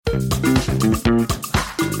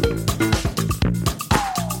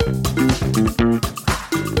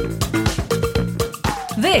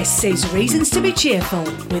This is Reasons to be Cheerful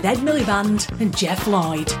with Ed Miliband and Jeff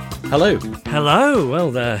Lloyd. Hello. Hello.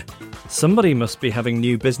 Well, somebody must be having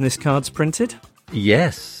new business cards printed.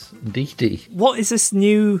 Yes, indeedy. What is this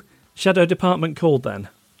new shadow department called then?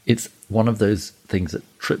 It's one of those things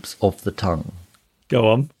that trips off the tongue. Go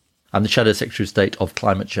on. I'm the Shadow Secretary of State of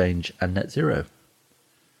Climate Change and Net Zero.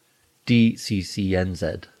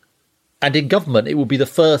 DCCNZ. And in government, it will be the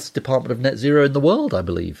first Department of Net Zero in the world, I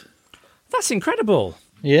believe. That's incredible.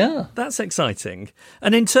 Yeah. That's exciting.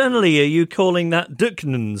 And internally, are you calling that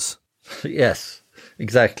DUCNNS? Yes,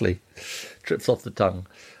 exactly. Trips off the tongue.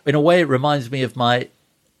 In a way, it reminds me of my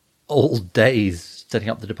old days setting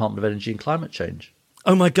up the Department of Energy and Climate Change.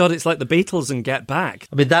 Oh my God, it's like the Beatles and Get Back.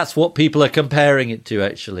 I mean, that's what people are comparing it to,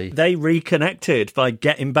 actually. They reconnected by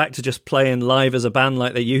getting back to just playing live as a band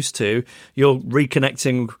like they used to. You're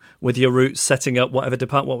reconnecting with your roots, setting up whatever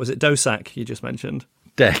department. What was it, DOSAC you just mentioned?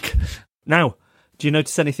 DEC. Now, do you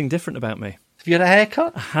notice anything different about me? Have you had a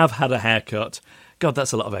haircut? I have had a haircut. God,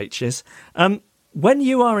 that's a lot of H's. When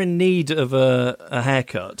you are in need of a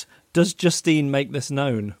haircut, does Justine make this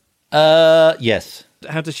known? Yes.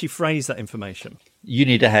 How does she phrase that information? You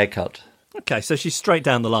need a haircut. Okay, so she's straight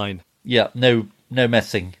down the line. Yeah, no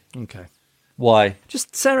messing. Okay. Why?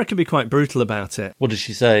 Just Sarah can be quite brutal about it. What did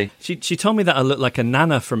she say? She told me that I look like a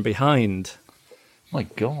nana from behind. My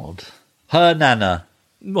God. Her nana.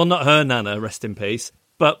 Well, not her nana, rest in peace,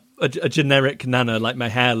 but a generic nana, like my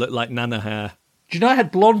hair looked like nana hair. Do you know I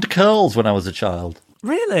had blonde curls when I was a child?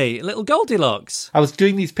 Really? Little Goldilocks? I was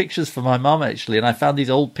doing these pictures for my mum, actually, and I found these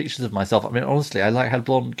old pictures of myself. I mean, honestly, I had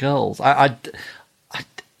blonde curls. I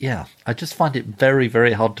just find it very,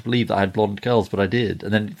 very hard to believe that I had blonde curls, but I did.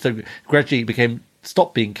 And then so gradually it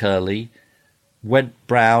stopped being curly, went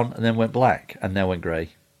brown, and then went black, and now went grey.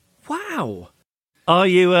 Wow. Are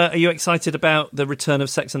you excited about the return of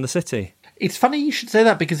Sex and the City? It's funny you should say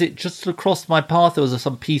that, because it just sort of crossed my path. There was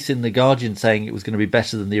some piece in The Guardian saying it was going to be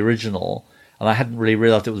better than the original, and I hadn't really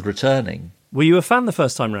realised it was returning. Were you a fan the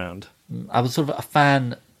first time round? I was sort of a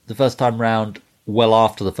fan the first time round, well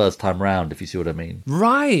after the first time round, if you see what I mean.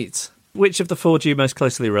 Right. Which of the four do you most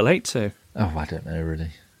closely relate to? Oh, I don't know,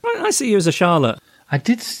 really. I see you as a Charlotte. I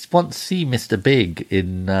did once see Mr. Big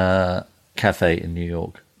in a cafe in New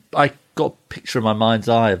York. I got a picture in my mind's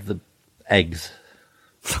eye of the eggs.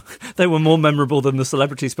 They were more memorable than the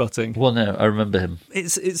celebrity spotting. Well, no, I remember him. It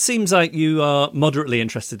seems like you are moderately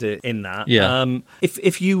interested in that. Yeah.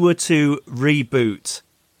 If you were to reboot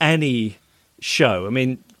any show, I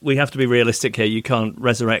mean, we have to be realistic here. You can't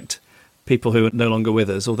resurrect people who are no longer with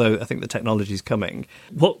us, although I think the technology's coming.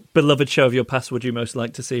 What beloved show of your past would you most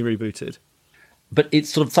like to see rebooted? But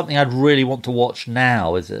it's sort of something I'd really want to watch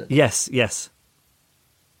now, is it? Yes.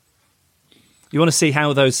 You want to see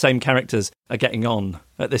how those same characters are getting on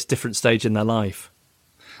at this different stage in their life.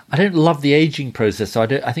 I don't love the aging process, so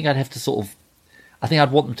I think I'd have to I think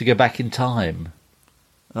I'd want them to go back in time.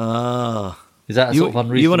 Ah. Is that a sort of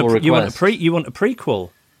unreasonable request? You want a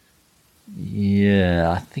prequel?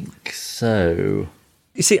 Yeah, I think so.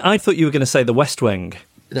 You see, I thought you were going to say The West Wing.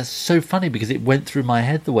 That's so funny, because it went through my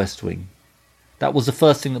head, The West Wing. That was the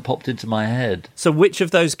first thing that popped into my head. So which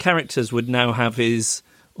of those characters would now have his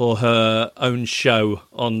or her own show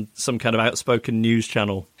on some kind of outspoken news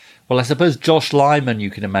channel? Well, I suppose Josh Lyman you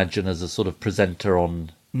can imagine as a sort of presenter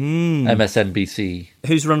on MSNBC.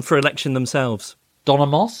 Who's run for election themselves? Donna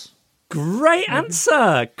Moss? Great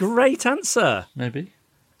answer. Great answer. Maybe.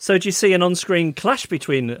 So do you see an on-screen clash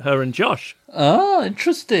between her and Josh? Ah,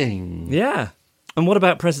 interesting. Yeah. And what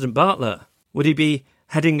about President Bartlett? Would he be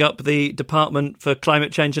heading up the Department for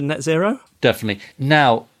Climate Change and Net Zero? Definitely.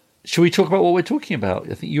 Now, shall we talk about what we're talking about?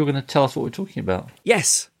 I think you're going to tell us what we're talking about.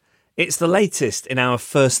 Yes. It's the latest in our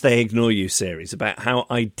First They Ignore You series about how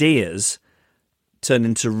ideas turn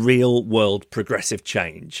into real-world progressive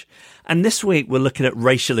change. And this week we're looking at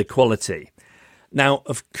racial equality. Now,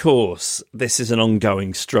 of course, this is an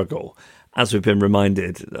ongoing struggle, as we've been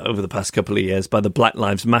reminded over the past couple of years by the Black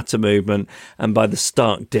Lives Matter movement and by the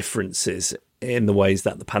stark differences in the ways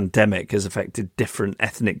that the pandemic has affected different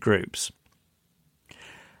ethnic groups.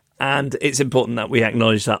 And it's important that we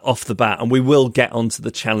acknowledge that off the bat, and we will get onto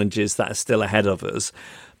the challenges that are still ahead of us.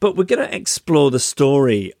 But we're going to explore the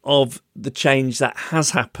story of the change that has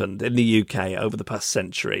happened in the UK over the past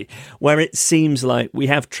century, where it seems like we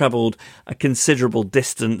have travelled a considerable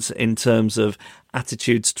distance in terms of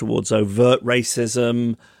attitudes towards overt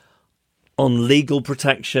racism, on legal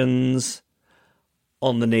protections,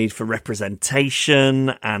 on the need for representation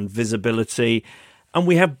and visibility. And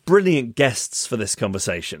we have brilliant guests for this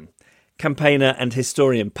conversation. Campaigner and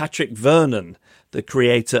historian Patrick Vernon, the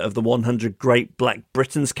creator of the 100 Great Black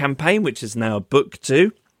Britons campaign, which is now a book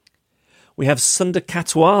too. We have Sunda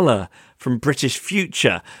Katwala from British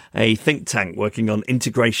Future, a think tank working on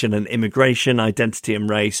integration and immigration, identity and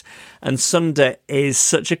race. And Sunda is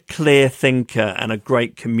such a clear thinker and a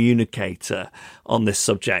great communicator on this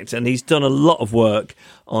subject. And he's done a lot of work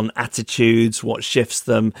on attitudes, what shifts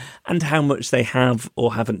them, and how much they have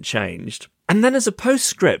or haven't changed. And then as a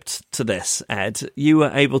postscript to this, Ed, you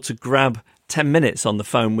were able to grab 10 minutes on the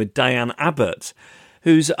phone with Diane Abbott,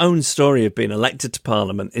 whose own story of being elected to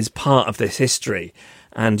Parliament is part of this history,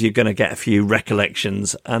 and you're going to get a few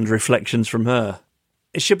recollections and reflections from her.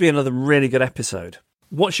 It should be another really good episode.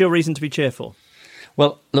 What's your reason to be cheerful?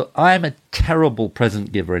 Well, look, I am a terrible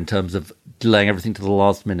present giver in terms of delaying everything to the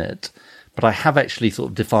last minute, but I have actually sort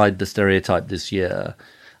of defied the stereotype this year.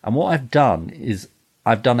 And what I've done is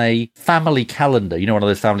I've done a family calendar, you know, one of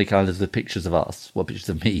those family calendars with pictures of us. Well, pictures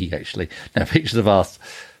of me, actually. No, pictures of us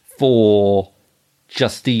for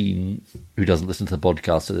Justine, who doesn't listen to the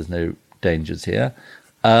podcast, so there's no dangers here.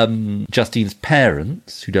 Justine's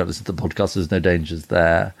parents, who don't listen to the podcast, so there's no dangers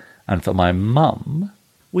there. And for my mum.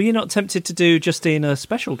 Were you not tempted to do Justine a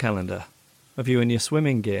special calendar of you in your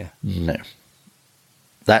swimming gear? No.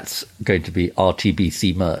 That's going to be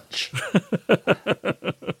RTBC merch.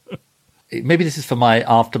 Maybe this is for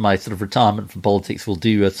after my sort of retirement from politics, we'll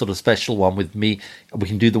do a sort of special one with me. We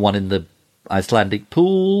can do the one in the Icelandic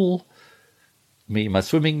pool. Me in my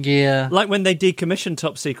swimming gear. Like when they decommission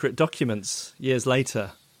top secret documents years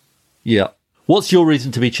later. Yeah. What's your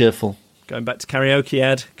reason to be cheerful? Going back to karaoke,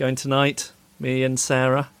 Ed. Going tonight. Me and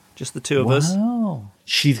Sarah. Just the two of us. Wow.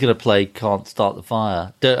 She's going to play Can't Start the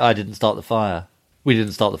Fire. I didn't start the fire. We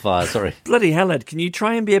didn't start the fire, sorry. Bloody hell, Ed. Can you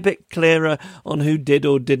try and be a bit clearer on who did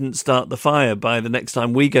or didn't start the fire by the next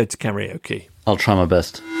time we go to karaoke? I'll try my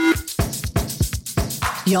best.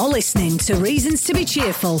 You're listening to Reasons to be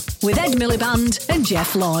Cheerful with Ed Miliband and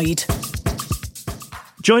Jeff Lloyd.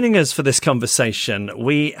 Joining us for this conversation,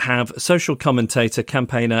 we have social commentator,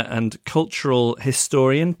 campaigner and cultural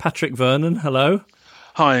historian Patrick Vernon. Hello.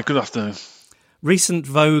 Hi, good afternoon. Recent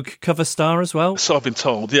Vogue cover star as well? So I've been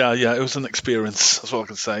told. Yeah, it was an experience. That's what I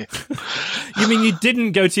can say. You mean you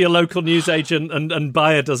didn't go to your local newsagent and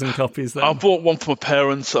buy a dozen copies then? I bought one for my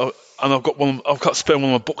parents, and I've got spare one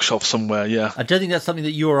on my bookshelf somewhere, yeah. I don't think that's something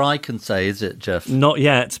that you or I can say, is it, Jeff? Not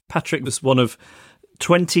yet. Patrick was one of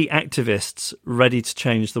 20 activists ready to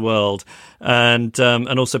change the world. And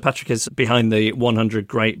also Patrick is behind the 100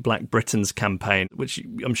 Great Black Britons campaign, which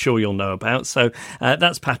I'm sure you'll know about. So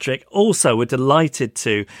that's Patrick. Also, we're delighted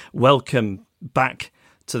to welcome back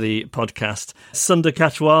to the podcast Sunda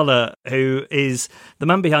Katwala, who is the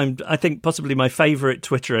man behind, I think, possibly my favourite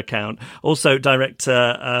Twitter account, also director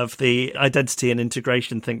of the identity and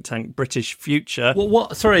integration think tank British Future.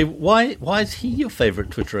 What? Sorry, why is he your favourite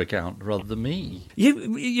Twitter account rather than me?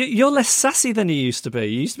 You're less sassy than you used to be.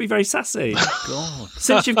 You used to be very sassy. Oh, God.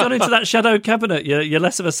 Since you've gone into that shadow cabinet, you're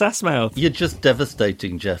less of a sass mouth. You're just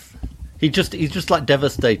devastating, Jeff. He's just like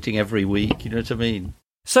devastating every week. You know what I mean?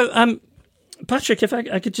 So, Patrick, if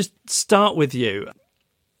I could just start with you.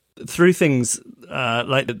 Through things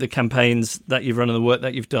like the campaigns that you've run and the work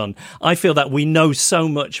that you've done, I feel that we know so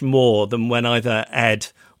much more than when either Ed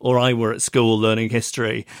or I were at school learning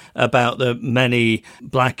history about the many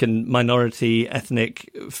black and minority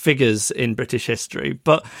ethnic figures in British history.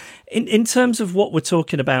 But in terms of what we're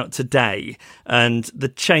talking about today and the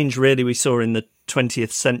change really we saw in the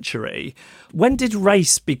 20th century, when did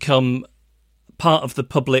race become part of the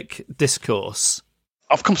public discourse?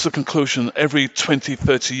 I've come to the conclusion every 20,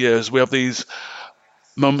 30 years we have these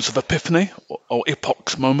moments of epiphany or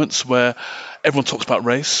epoch moments where everyone talks about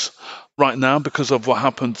race. Right now, because of what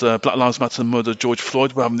happened, Black Lives Matter and the murder of George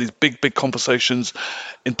Floyd, we're having these big conversations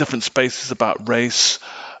in different spaces about race,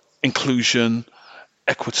 inclusion,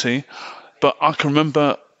 equity. But I can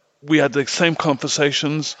remember we had the same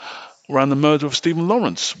conversations around the murder of Stephen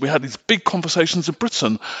Lawrence. We had these big conversations in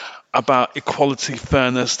Britain about equality,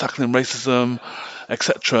 fairness, tackling racism,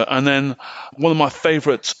 etc. And then one of my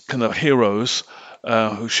favourite kind of heroes,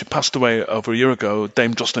 she passed away over a year ago,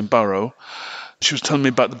 Dame Jocelyn Barrow, she was telling me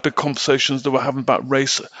about the big conversations that we're having about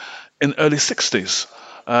race in the early 60s.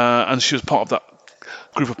 And she was part of that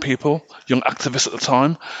group of people, young activists at the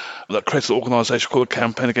time, that created an organisation called the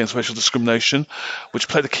Campaign Against Racial Discrimination, which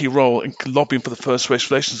played a key role in lobbying for the first Race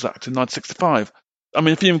Relations Act in 1965. I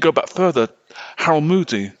mean, if you even go back further, Harold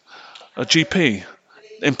Moody, a GP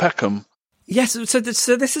in Peckham. Yes, so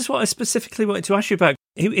this is what I specifically wanted to ask you about.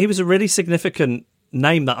 He was a really significant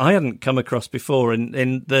name that I hadn't come across before in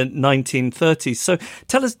the 1930s. So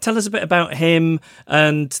tell us a bit about him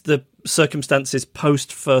and the circumstances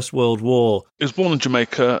post First World War. He was born in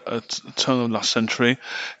Jamaica at the turn of last century,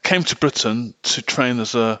 came to Britain to train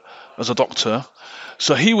as a doctor.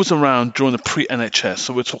 So he was around during the pre-NHS,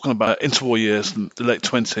 so we're talking about interwar years, the late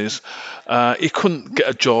 20s. He couldn't get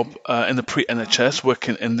a job in the pre-NHS,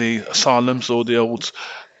 working in the asylums or the old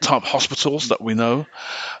type hospitals that we know.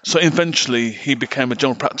 So eventually he became a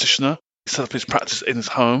general practitioner. He set up his practice in his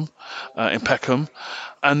home in Peckham.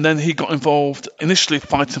 And then he got involved initially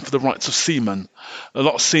fighting for the rights of seamen. A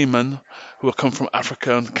lot of seamen who had come from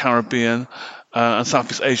Africa and the Caribbean and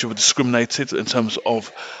Southeast Asia were discriminated in terms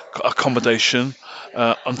of accommodation,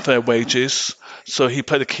 unfair wages. So he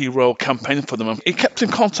played a key role campaigning for them. He kept in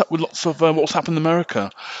contact with lots of what was happening in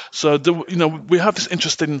America. So, we have this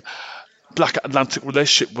interesting Black Atlantic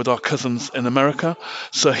relationship with our cousins in America.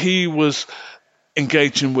 So he was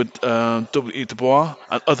engaging with W.E. Du Bois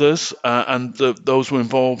and others, and those who were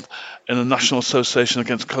involved in the National Association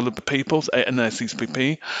Against Coloured Peoples,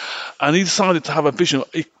 NAACP, and he decided to have a vision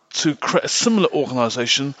to create a similar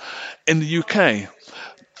organisation in the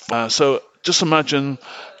UK. So just imagine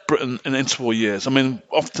Britain in interwar years. I mean,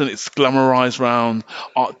 often it's glamorised around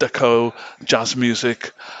Art Deco, jazz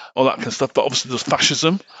music, all that kind of stuff, but obviously there's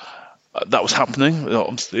fascism. That was happening.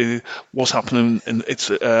 Obviously, was happening in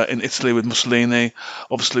Italy with Mussolini,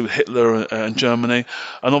 obviously with Hitler and Germany,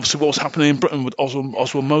 and obviously what was happening in Britain with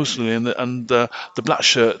Oswald Mosley and the black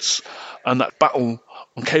shirts and that battle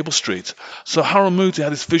on Cable Street. So Harold Moody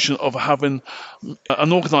had this vision of having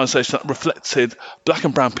an organisation that reflected black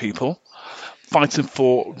and brown people fighting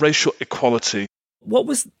for racial equality. What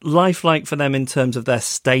was life like for them in terms of their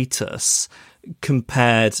status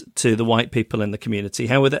compared to the white people in the community?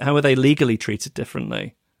 How were they legally treated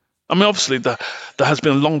differently? I mean, obviously, there has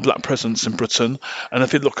been a long black presence in Britain, and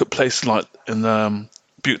if you look at places like in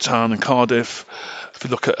Bute Town and Cardiff, if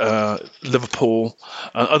you look at Liverpool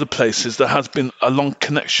and other places, there has been a long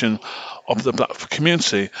connection of the black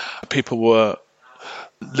community. People were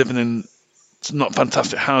living in not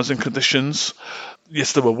fantastic housing conditions.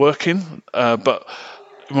 Yes, they were working, but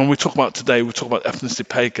when we talk about today, we talk about ethnicity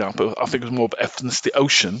pay gap, but I think it was more of ethnicity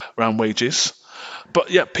ocean around wages. But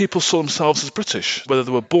yet people saw themselves as British, whether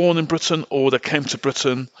they were born in Britain or they came to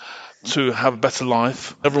Britain to have a better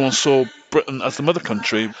life. Everyone saw Britain as the mother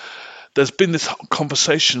country. There's been this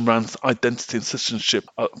conversation around identity and citizenship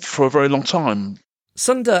for a very long time.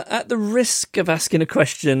 Sunder, at the risk of asking a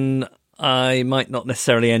question I might not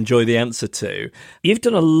necessarily enjoy the answer to, you've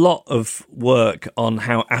done a lot of work on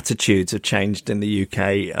how attitudes have changed in the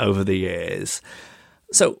UK over the years.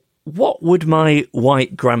 So what would my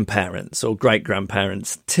white grandparents or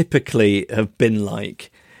great-grandparents typically have been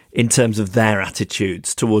like in terms of their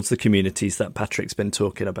attitudes towards the communities that Patrick's been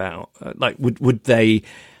talking about? Like, would they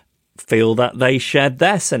feel that they shared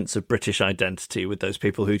their sense of British identity with those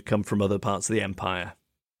people who'd come from other parts of the empire?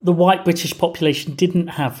 The white British population didn't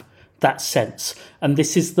have that sense. And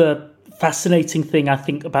this is the fascinating thing, I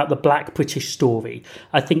think, about the Black British story.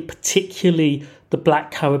 I think particularly the Black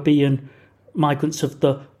Caribbean migrants of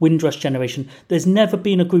the Windrush generation. There's never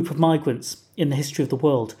been a group of migrants in the history of the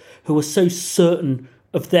world who are so certain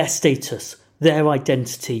of their status, their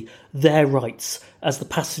identity, their rights as the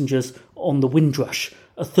passengers on the Windrush,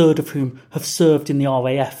 a third of whom have served in the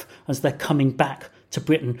RAF as they're coming back to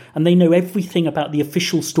Britain. And they know everything about the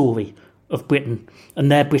official story of Britain and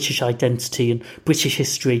their British identity and British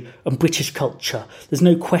history and British culture. There's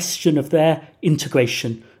no question of their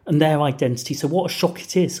integration and their identity. So what a shock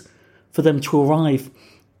it is for them to arrive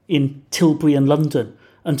in Tilbury and London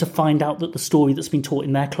and to find out that the story that's been taught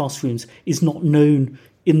in their classrooms is not known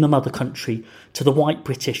in the mother country to the white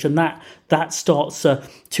British. And that starts a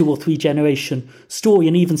 2 or 3 generation story.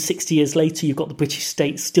 And even 60 years later, you've got the British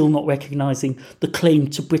state still not recognising the claim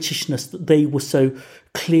to Britishness that they were so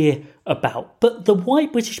clear about. But the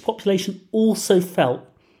white British population also felt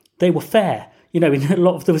they were fair. In a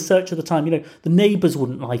lot of the research at the time, the neighbours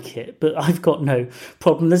wouldn't like it, but I've got no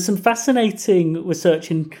problem. There's some fascinating research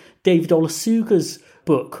in David Olusoga's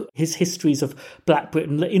book, his histories of Black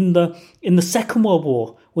Britain, in the Second World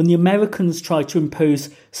War, when the Americans tried to impose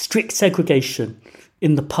strict segregation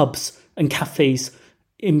in the pubs and cafes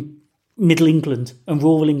in Middle England and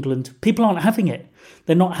rural England. People aren't having it.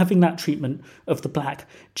 They're not having that treatment of the black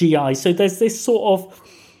GI. So there's this sort of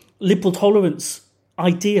liberal tolerance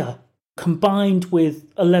idea combined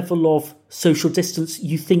with a level of social distance.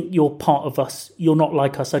 You think you're part of us. You're not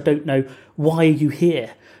like us. I don't know. Why are you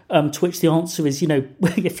here? To which the answer is,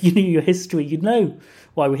 if you knew your history, you'd know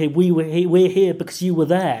why we're here. We're here because you were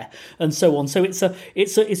there, and so on. So it's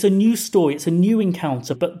a new story. It's a new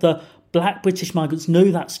encounter. But the black British migrants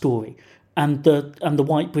know that story, and the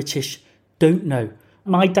white British don't know.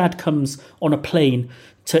 My dad comes on a plane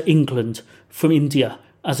to England from India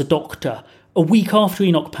as a doctor a week after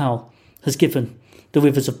Enoch Powell has given the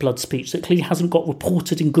Rivers of Blood speech that clearly hasn't got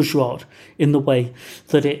reported in Gujarat in the way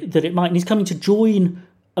that it might. And he's coming to join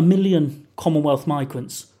 1 million Commonwealth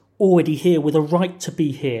migrants already here with a right to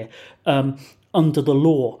be here under the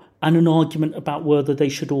law, and an argument about whether they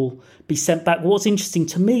should all be sent back. What's interesting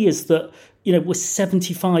to me is that, we're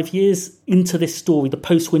 75 years into this story, the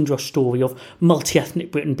post-Windrush story of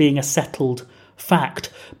multi-ethnic Britain being a settled fact.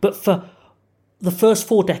 But for the first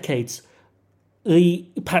 4 decades,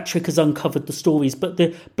 Patrick has uncovered the stories, but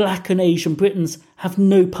the black and Asian Britons have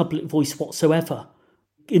no public voice whatsoever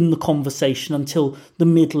in the conversation until the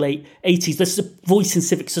mid-late 80s. There's a voice in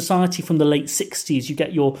civic society from the late 60s. You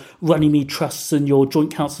get your Runnymede Trusts and your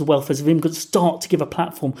Joint Council of Welfares of Immigrants start to give a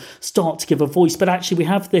platform, start to give a voice. But actually we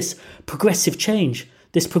have this progressive change,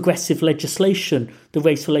 this progressive legislation, the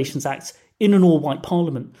Race Relations Act, in an all-white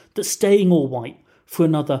parliament that's staying all-white for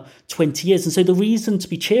another 20 years. And so the reason to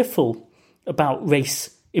be cheerful about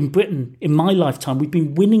race in Britain, in my lifetime, we've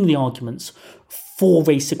been winning the arguments for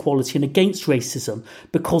race equality and against racism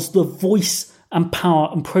because the voice and power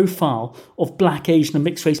and profile of black, Asian and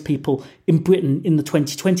mixed race people in Britain in the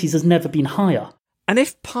 2020s has never been higher. And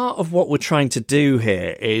if part of what we're trying to do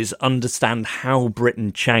here is understand how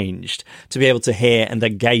Britain changed to be able to hear and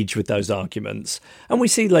engage with those arguments, and we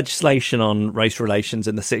see legislation on race relations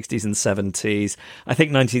in the 60s and 70s, I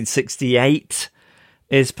think 1968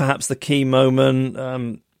 is perhaps the key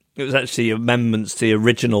moment. It was actually amendments to the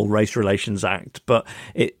original Race Relations Act, but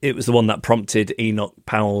it was the one that prompted Enoch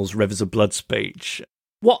Powell's Rivers of Blood speech.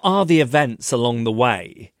 What are the events along the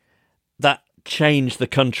way that changed the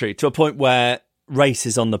country to a point where race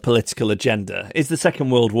is on the political agenda? Is the Second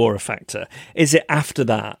World War a factor? Is it after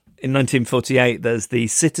that? In 1948, there's the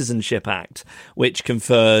Citizenship Act, which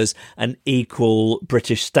confers an equal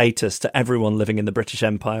British status to everyone living in the British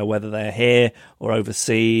Empire, whether they're here or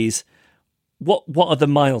overseas. What are the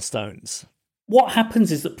milestones? What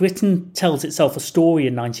happens is that Britain tells itself a story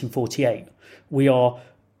in 1948. We are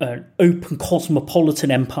an open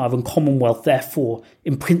cosmopolitan empire and commonwealth, therefore,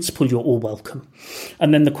 in principle, you're all welcome.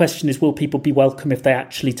 And then the question is, will people be welcome if they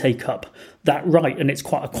actually take up that right? And it's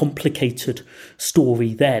quite a complicated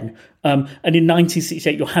story then. And in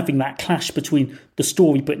 1968, you're having that clash between the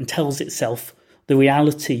story Britain tells itself, the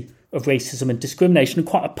reality of racism and discrimination, and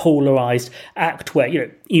quite a polarised act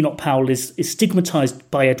where, Enoch Powell is stigmatised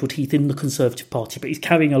by Edward Heath in the Conservative Party, but he's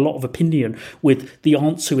carrying a lot of opinion with the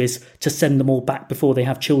answer is to send them all back before they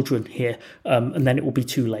have children here, and then it will be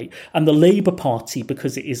too late. And the Labour Party,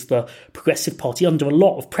 because it is the Progressive Party, under a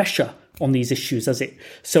lot of pressure on these issues, as it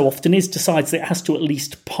so often is, decides that it has to at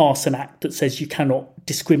least pass an act that says you cannot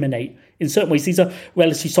discriminate in certain ways. These are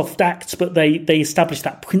relatively soft acts, but they establish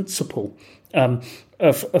that principle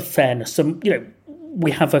of fairness. And,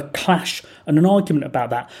 we have a clash and an argument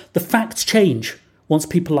about that. The facts change once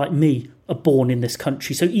people like me are born in this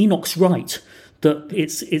country. So Enoch's right that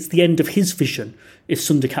it's the end of his vision if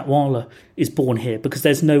Sundar Katwala is born here, because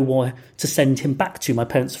there's nowhere to send him back to. My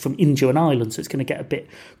parents are from India and Ireland, so it's going to get a bit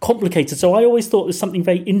complicated. So I always thought there's something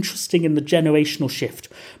very interesting in the generational shift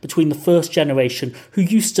between the first generation, who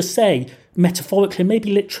used to say, metaphorically,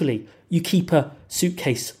 maybe literally, you keep a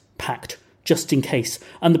suitcase packed just in case.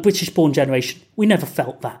 And the British-born generation, we never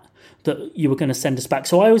felt that you were going to send us back.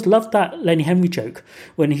 So I always loved that Lenny Henry joke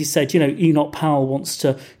when he said, Enoch Powell wants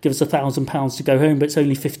to give us £1,000 to go home, but it's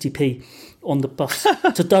only 50p on the bus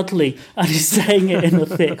to Dudley, and he's saying it in a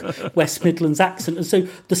thick West Midlands accent. And so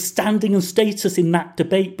the standing and status in that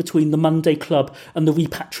debate between the Monday Club and the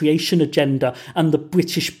repatriation agenda and the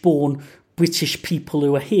British-born British people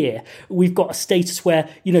who are here, we've got a status where,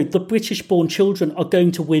 the British-born children are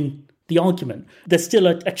going to win the argument. There's still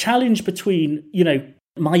a challenge between,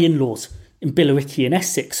 my in-laws in Billericay in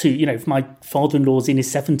Essex, who, my father-in-law's in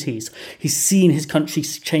his 70s. He's seen his country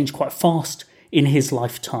change quite fast in his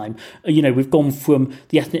lifetime. We've gone from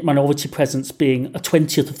the ethnic minority presence being a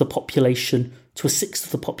 20th of the population to a 6th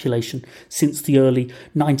of the population since the early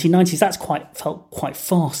 1990s. That's felt quite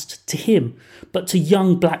fast to him. But to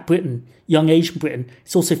young Black Britain, young Asian Britain,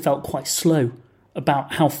 it's also felt quite slow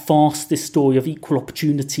about how fast this story of equal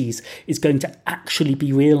opportunities is going to actually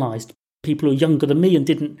be realised. People who are younger than me and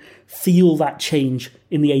didn't feel that change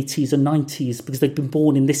in the 80s and 90s because they've been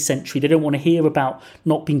born in this century. They don't want to hear about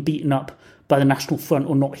not being beaten up by the National Front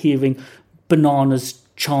or not hearing bananas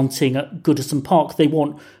chanting at Goodison Park. They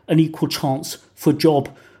want an equal chance for a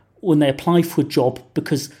job when they apply for a job,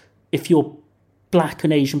 because if you're black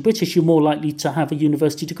and Asian British, you're more likely to have a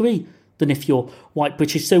university degree than if you're white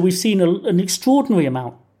British. So we've seen an extraordinary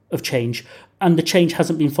amount of change, and the change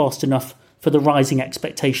hasn't been fast enough for the rising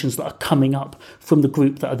expectations that are coming up from the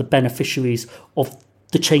group that are the beneficiaries of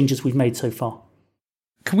the changes we've made so far.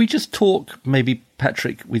 Can we just talk, maybe,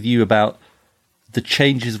 Patrick, with you about the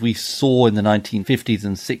changes we saw in the 1950s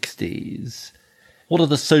and 60s? What are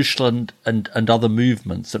the social and other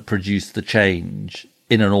movements that produced the change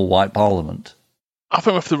in an all-white parliament? I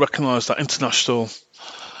think we have to recognise that international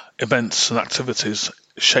events and activities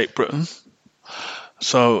shape Britain.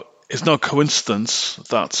 So it's no coincidence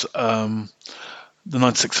that the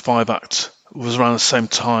 1965 Act was around the same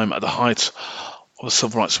time at the height of the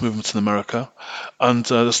civil rights movement in America. And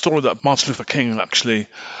the story that Martin Luther King actually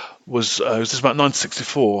was just about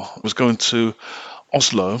 1964, was going to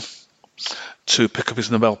Oslo to pick up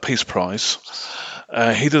his Nobel Peace Prize.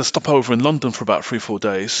 He did a stopover in London for about 3-4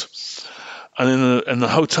 days. And in a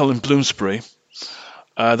hotel in Bloomsbury,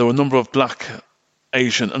 there were a number of black,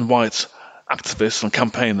 Asian and white activists and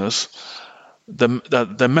campaigners.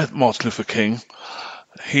 They met Martin Luther King.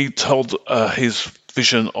 He told his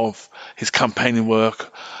vision of his campaigning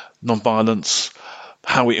work, non-violence,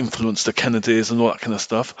 how he influenced the Kennedys and all that kind of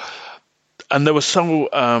stuff. And they were so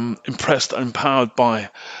impressed and empowered by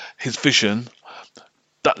his vision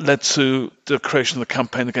that led to the creation of the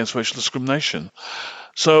Campaign Against Racial Discrimination.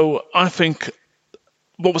 So I think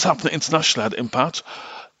what was happening internationally had impact.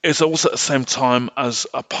 It's also at the same time as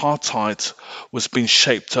apartheid was being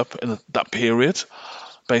shaped up in that period,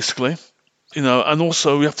 basically. And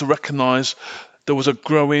also we have to recognise there was a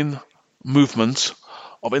growing movement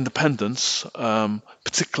of independence,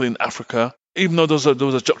 particularly in Africa, even though there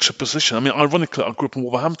was a juxtaposition. I mean, ironically, I grew up in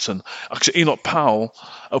Wolverhampton. Actually, Enoch Powell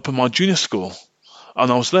opened my junior school,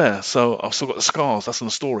 and I was there, so I've still got the scars. That's in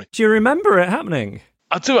the story. Do you remember it happening?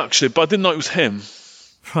 I do, actually, but I didn't know it was him.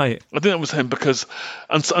 Right. I didn't know it was him because,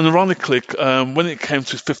 and ironically, when it came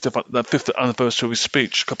to his 50th anniversary of his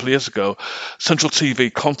speech a couple of years ago, Central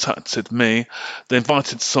TV contacted me. They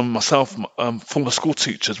invited myself, former school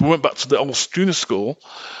teachers. We went back to the old junior school,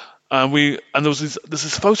 and there was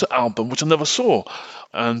this photo album which I never saw.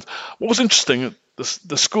 And what was interesting,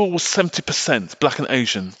 the school was 70% black and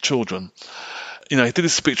Asian children. He did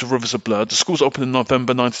his speech of Rivers of Blood. The school's opened in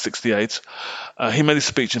November 1968. He made his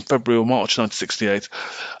speech in February or March 1968.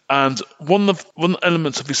 And one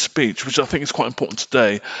element of his speech, which I think is quite important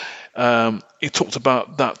today, he talked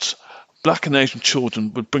about that black and Asian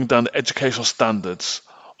children would bring down the educational standards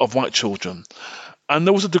of white children. And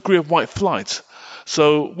there was a degree of white flight.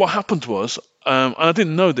 So what happened was, and I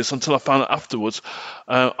didn't know this until I found out afterwards,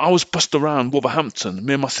 I was bussed around Wolverhampton,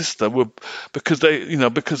 me and my sister, because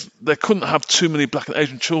they couldn't have too many black and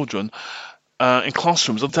Asian children in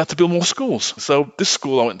classrooms. They had to build more schools. So this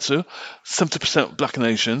school I went to, 70% black and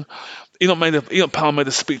Asian. Enoch Powell made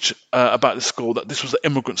a speech about this school, that this was an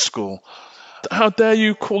immigrant school. How dare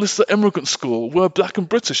you call this the immigrant school? We're black and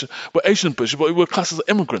British, we're Asian and British, but we're classed as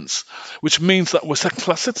immigrants, which means that we're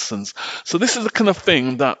second-class citizens. So this is the kind of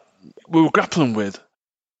thing that we were grappling with.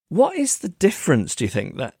 What is the difference, do you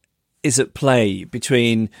think, that is at play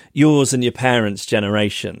between yours and your parents'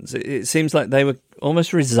 generations? It seems like they were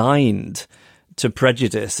almost resigned to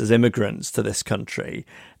prejudice as immigrants to this country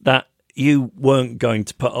that you weren't going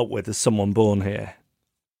to put up with as someone born here.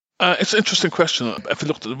 It's an interesting question. If you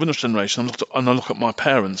look at the Winner's generation and I look at my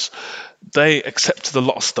parents, they accepted a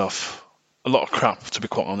lot of stuff, a lot of crap, to be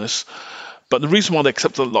quite honest. But the reason why they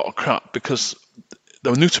accepted a lot of crap, because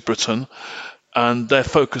they were new to Britain and their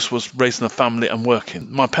focus was raising a family and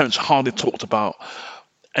working. My parents hardly talked about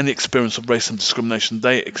any experience of racism and discrimination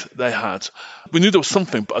they had. We knew there was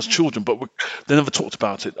something, but as children, but they never talked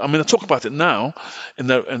about it. I mean, they talk about it now in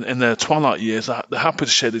their twilight years. They're happy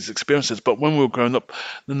to share these experiences, but when we were growing up,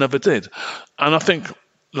 they never did. And I think,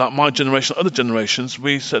 like my generation, other generations,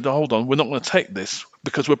 we said, oh, hold on, we're not going to take this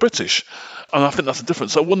because we're British. And I think that's the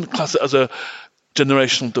difference. So I wouldn't class it as a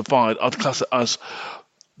generational divide. I'd class it as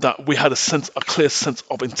that we had a clear sense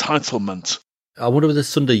of entitlement. I wonder whether,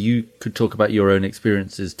 Sundar, you could talk about your own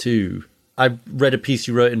experiences too. I read a piece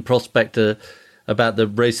you wrote in Prospector about the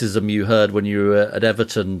racism you heard when you were at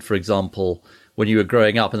Everton, for example, when you were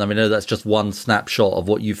growing up. And I mean, I know that's just one snapshot of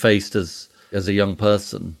what you faced as a young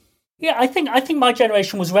person. Yeah, I think my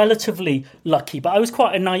generation was relatively lucky, but I was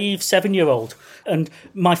quite a naive 7-year-old, and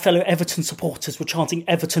my fellow Everton supporters were chanting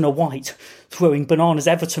 "Everton are white," throwing bananas.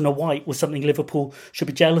 Everton are white was something Liverpool should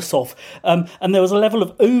be jealous of, and there was a level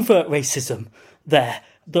of overt racism there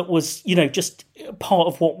that was, just part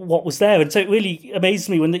of what was there. And so it really amazed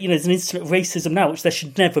me when, there's an incident of racism now, which there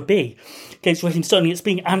should never be, against Raheem Sterling. It's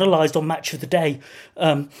being analysed on Match of the Day.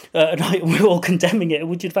 And we're all condemning it.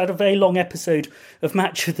 We'd have had a very long episode of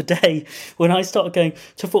Match of the Day when I started going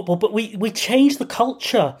to football. But we changed the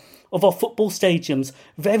culture of our football stadiums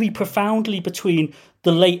very profoundly between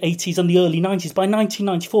the late 80s and the early 90s. By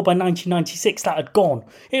 1994, by 1996, that had gone.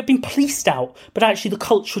 It had been policed out, but actually the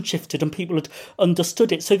culture had shifted and people had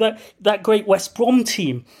understood it. So that great West Brom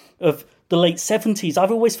team of the late 70s, I've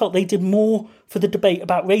always felt they did more for the debate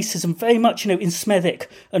about racism, very much, in Smethwick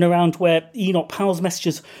and around where Enoch Powell's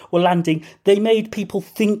messages were landing. They made people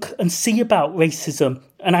think and see about racism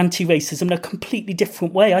and anti-racism in a completely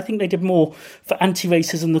different way. I think they did more for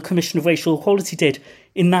anti-racism than the Commission of Racial Equality did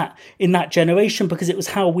in that generation, because it was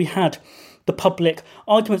how we had the public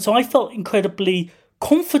argument. So I felt incredibly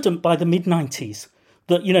confident by the mid-90s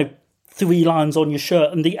that, 3 lines on your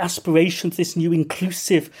shirt and the aspirations, this new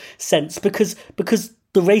inclusive sense, because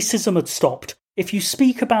the racism had stopped. If you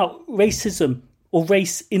speak about racism or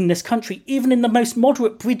race in this country, even in the most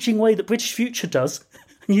moderate bridging way that British Future does,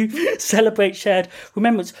 and you celebrate shared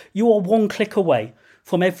remembrance, you are one click away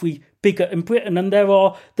from every bigot in Britain. And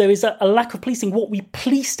there is a lack of policing. What we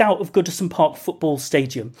policed out of Goodison Park Football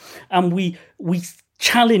Stadium, and we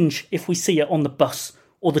challenge if we see it on the bus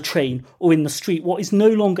or the train or in the street. What is no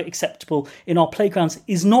longer acceptable in our playgrounds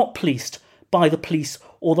is not policed by the police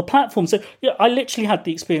or the platform. So I literally had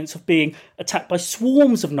the experience of being attacked by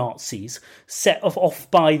swarms of Nazis, set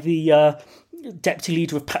off by the deputy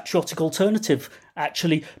leader of Patriotic Alternative,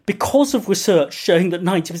 actually, because of research showing that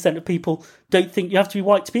 90% of people don't think you have to be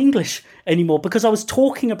white to be English anymore. Because I was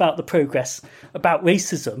talking about the progress, about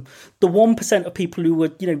racism, the 1% of people who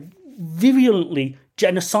were, virulently,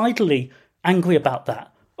 genocidally angry about that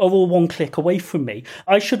are all one click away from me.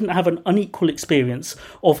 I shouldn't have an unequal experience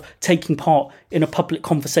of taking part in a public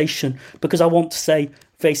conversation because I want to say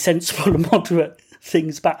very sensible and moderate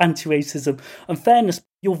things about anti-racism and fairness.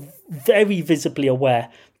 You're very visibly aware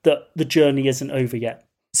that the journey isn't over yet.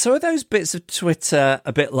 So are those bits of Twitter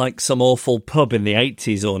a bit like some awful pub in the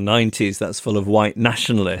 80s or 90s that's full of white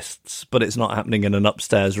nationalists, but it's not happening in an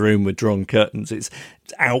upstairs room with drawn curtains? It's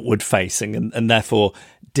outward facing and therefore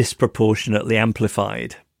disproportionately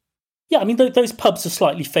amplified. Yeah, I mean, those pubs have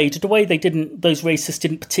slightly faded away. Those racists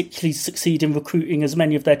didn't particularly succeed in recruiting as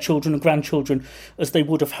many of their children and grandchildren as they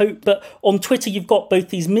would have hoped. But on Twitter, you've got both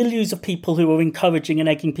these milieux of people who are encouraging and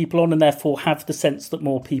egging people on and therefore have the sense that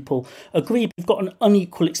more people agree. You've got an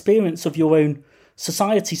unequal experience of your own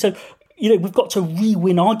society. So, we've got to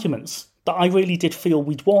re-win arguments that I really did feel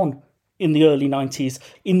we'd won in the early 90s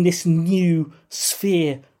in this new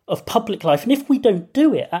sphere of public life. And if we don't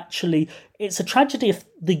do it, actually, it's a tragedy if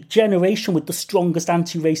the generation with the strongest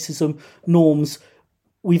anti-racism norms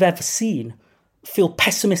we've ever seen feel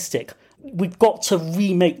pessimistic. We've got to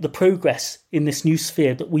remake the progress in this new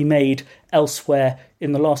sphere that we made elsewhere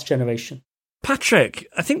in the last generation. Patrick,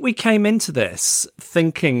 I think we came into this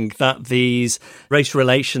thinking that these racial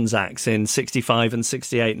relations acts in 65 and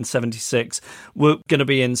 68 and 76 were going to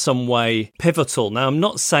be in some way pivotal. Now, I'm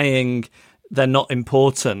not saying they're not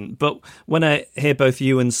important, but when I hear both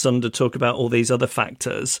you and Sunder talk about all these other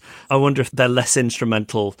factors, I wonder if they're less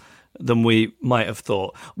instrumental than we might have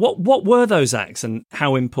thought. What were those acts and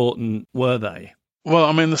how important were they? Well,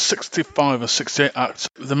 I mean, the 65 and 68 Act,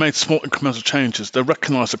 they made small incremental changes. They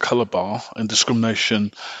recognised the colour bar and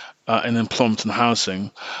discrimination in employment and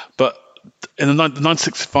housing. But in the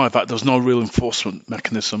 1965 Act, there was no real enforcement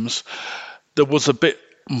mechanisms. There was a bit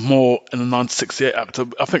more in the 1968 Act. I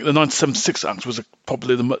think the 1976 Act was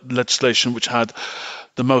probably the legislation which had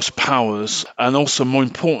the most powers, and also more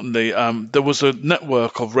importantly, there was a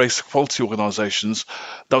network of race equality organisations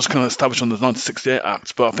that was kind of established under the 1968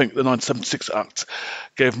 Act, but I think the 1976 Act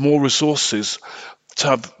gave more resources to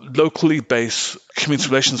have locally based community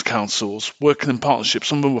relations councils working in partnership.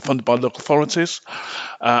 Some of them were funded by local authorities,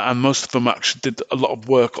 and most of them actually did a lot of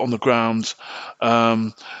work on the ground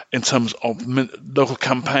in terms of local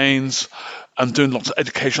campaigns and doing lots of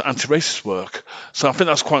educational anti-racist work. So I think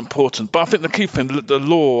that's quite important. But I think the key thing, the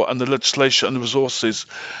law and the legislation and the resources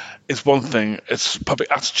is one thing. It's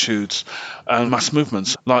public attitudes and mass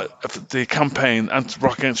movements, like the campaign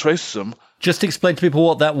Rock Against Racism. Just explain to people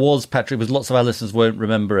what that was, Patrick, because lots of our listeners won't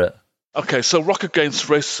remember it. Okay, so Rock Against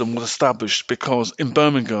Racism was established because in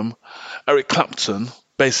Birmingham, Eric Clapton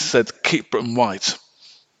basically said, keep Britain white.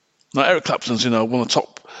 Now, Eric Clapton's, one of the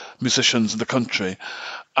top musicians in the country,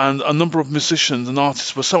 and a number of musicians and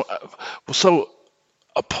artists were so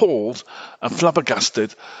appalled and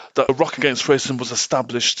flabbergasted that Rock Against Racism was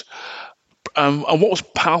established And what was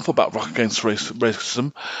powerful about Rock Against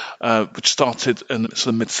Racism, which started in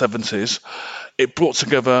the mid-70s, it brought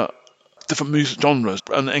together different music genres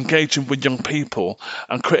and engaging with young people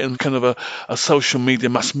and creating kind of a social media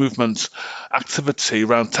mass movement activity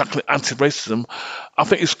around tackling anti-racism. I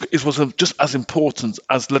think it was just as important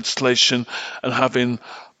as legislation and having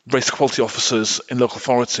race equality officers in local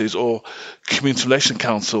authorities or community relation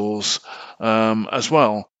councils as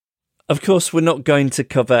well. Of course, we're not going to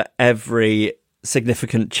cover every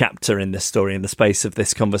significant chapter in this story in the space of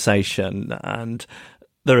this conversation, and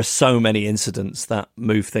there are so many incidents that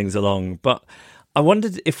move things along. But I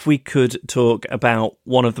wondered if we could talk about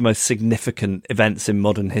one of the most significant events in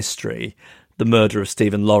modern history, the murder of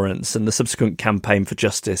Stephen Lawrence and the subsequent campaign for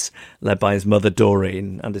justice led by his mother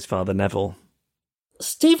Doreen and his father Neville.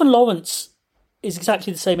 Stephen Lawrence is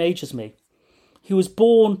exactly the same age as me. He was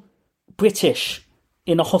born British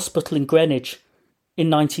in a hospital in Greenwich in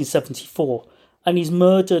 1974, and he's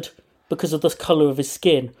murdered because of the colour of his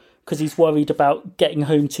skin, because he's worried about getting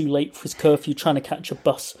home too late for his curfew, trying to catch a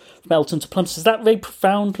bus from Elton to Plumstead. That very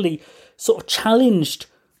profoundly sort of challenged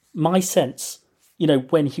my sense,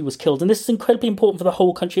 when he was killed. And this is incredibly important for the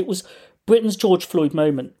whole country. It was Britain's George Floyd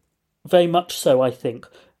moment, very much so, I think,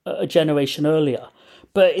 a generation earlier.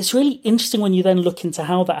 But it's really interesting when you then look into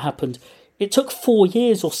how that happened. It took 4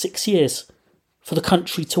 years or 6 years for the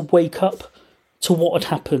country to wake up to what had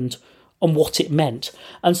happened and what it meant.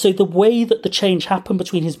 And so the way that the change happened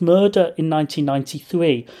between his murder in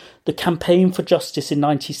 1993, the campaign for justice in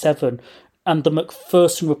 97, and the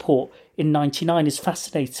Macpherson report in 99 is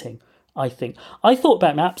fascinating, I think. I thought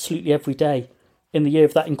about him absolutely every day in the year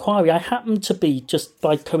of that inquiry. I happened to be, just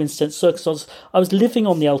by coincidence, circumstances, I was living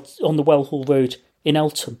on the Wellhall Road in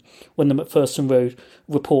Eltham when the Macpherson Road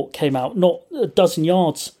report came out, not a dozen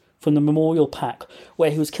yards from the memorial pack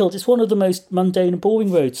where he was killed. It's one of the most mundane and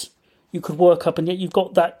boring roads you could work up, and yet you've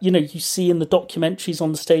got that, you see in the documentaries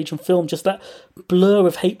on the stage and film, just that blur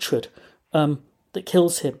of hatred that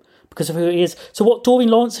kills him because of who he is. So what Doreen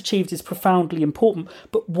Lawrence achieved is profoundly important,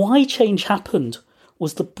 but why change happened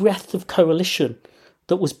was the breadth of coalition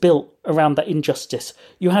that was built around that injustice.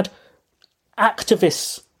 You had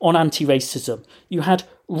activists on anti-racism, you had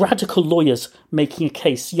radical lawyers making a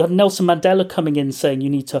case, you had Nelson Mandela coming in saying you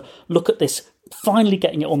need to look at this, finally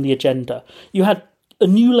getting it on the agenda. You had a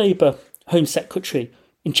new Labour Home Secretary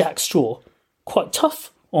in Jack Straw, quite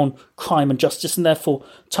tough on crime and justice, and therefore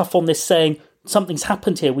tough on this, saying something's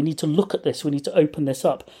happened here, we need to look at this, we need to open this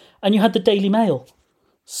up. And you had the Daily Mail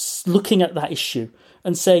looking at that issue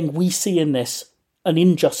and saying we see in this an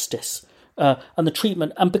injustice and the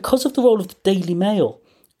treatment. And because of the role of the Daily Mail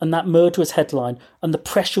and that murderous headline and the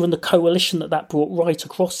pressure and the coalition that brought right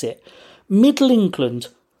across it, Middle England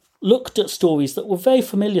looked at stories that were very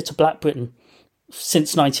familiar to Black Britain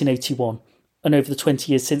since 1981 and over the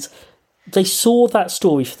 20 years since. They saw that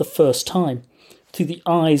story for the first time through the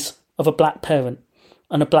eyes of a black parent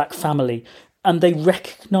and a black family, and they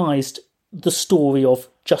recognised the story of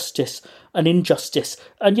justice and injustice.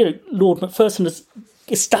 And, Lord Macpherson, as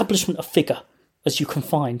establishment a figure as you can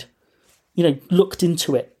find, looked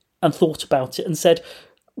into it and thought about it and said,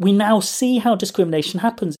 we now see how discrimination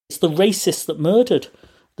happens. It's the racist that murdered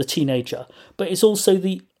the teenager, but it's also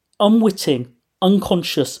the unwitting,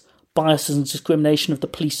 unconscious biases and discrimination of the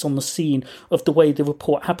police on the scene, of the way the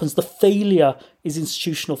report happens. The failure is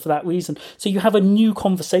institutional for that reason. So you have a new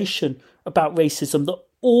conversation about racism that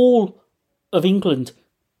all of England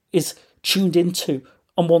is tuned into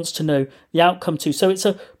and wants to know the outcome to. So it's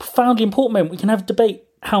a profoundly important moment. We can have a debate.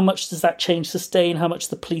 How much does that change sustain? How much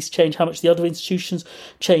the police change? How much the other institutions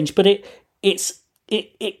change? But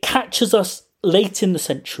it catches us late in the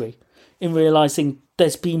century in realising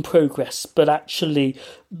there's been progress, but actually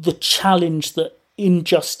the challenge that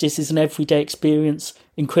injustice is an everyday experience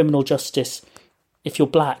in criminal justice, if you're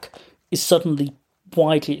black, is suddenly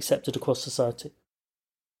widely accepted across society.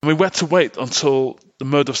 We had to wait until the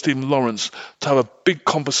murder of Stephen Lawrence to have a big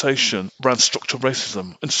conversation around structural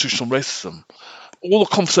racism, institutional racism. All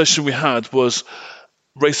the conversation we had was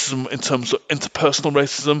racism in terms of interpersonal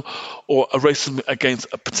racism or a racism against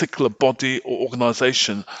a particular body or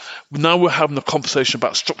organisation. Now we're having a conversation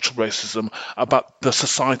about structural racism, about the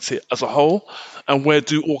society as a whole, and where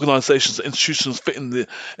do organisations and institutions fit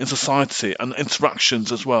in society and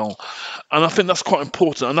interactions as well. And I think that's quite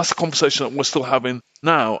important, and that's a conversation that we're still having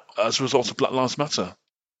now as a result of Black Lives Matter.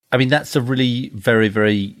 I mean, that's a really very,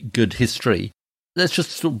 very good history. Let's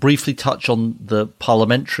just sort of briefly touch on the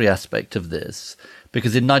parliamentary aspect of this.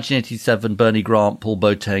 Because in 1987, Bernie Grant, Paul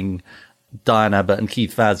Boateng, Diane Abbott and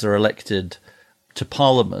Keith Vaz are elected to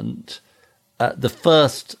Parliament. The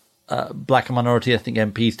first black and minority ethnic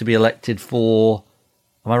MPs to be elected for,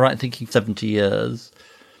 am I right in thinking 70 years?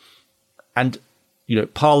 And,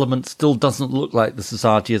 Parliament still doesn't look like the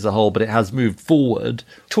society as a whole, but it has moved forward.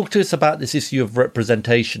 Talk to us about this issue of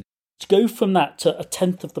representation. To go from that to a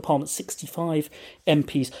tenth of the Parliament, 65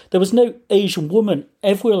 MPs, there was no Asian woman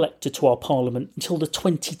ever elected to our Parliament until the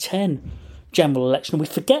 2010 general election. And we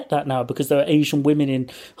forget that now because there are Asian women in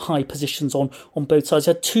high positions on both sides.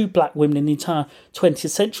 There are 2 black women in the entire 20th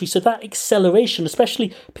century. So that acceleration,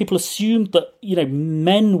 especially people assumed that,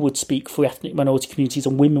 men would speak for ethnic minority communities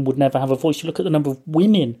and women would never have a voice. You look at the number of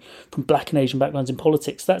women from black and Asian backgrounds in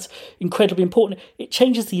politics. That's incredibly important. It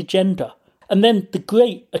changes the agenda. And then the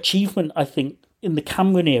great achievement, I think, in the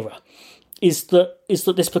Cameron era is that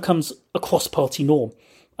this becomes a cross-party norm.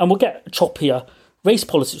 And we'll get choppier race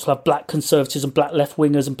politics. Will have black conservatives and black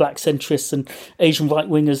left-wingers and black centrists and Asian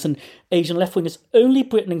right-wingers and Asian left-wingers. Only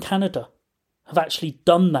Britain and Canada have actually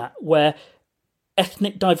done that, where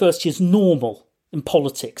ethnic diversity is normal in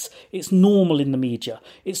politics. It's normal in the media.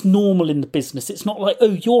 It's normal in the business. It's not like,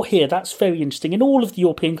 oh, you're here, that's very interesting. In all of the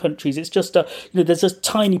European countries, it's just there's a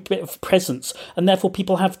tiny bit of presence, and therefore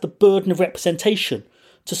people have the burden of representation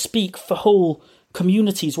to speak for whole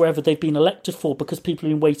communities wherever they've been elected for, because people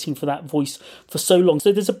have been waiting for that voice for so long.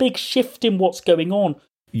 So there's a big shift in what's going on.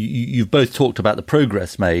 You've both talked about the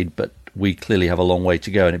progress made, but we clearly have a long way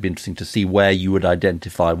to go, and it'd be interesting to see what you would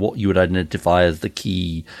identify as the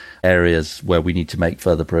key areas where we need to make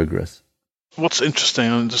further progress. What's interesting,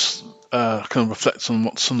 and just kind of reflects on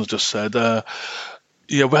what Sundar just said,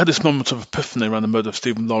 we had this moment of epiphany around the murder of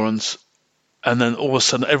Stephen Lawrence, and then all of a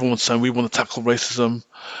sudden everyone was saying we want to tackle racism,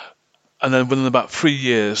 and then within about 3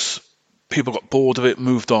 years people got bored of it,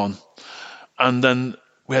 moved on, and then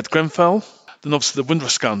we had Grenfell, then obviously the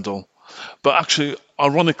Windrush scandal. But actually,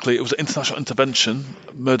 ironically, it was an international intervention,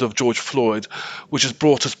 murder of George Floyd, which has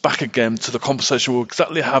brought us back again to the conversation we were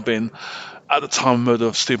exactly having at the time of murder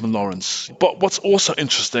of Stephen Lawrence. But what's also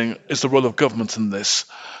interesting is the role of government in this.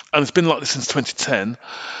 And it's been like this since 2010.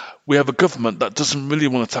 We have a government that doesn't really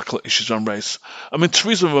want to tackle issues around race. I mean,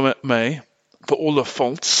 Theresa May, for all her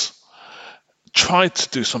faults, tried to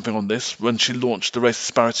do something on this when she launched the Race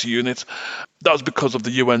Disparity Unit. That was because of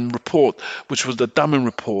the UN report, which was the damning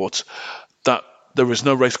report that there is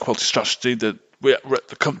no race equality strategy, that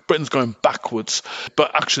Britain's going backwards.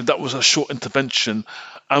 But actually, that was a short intervention.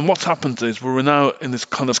 And what's happened is we're now in this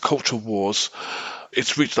kind of cultural wars.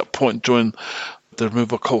 It's reached that point during the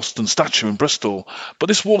removal of Colston statue in Bristol. But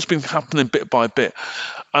this war's been happening bit by bit.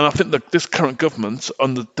 And I think that this current government,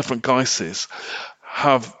 under different guises,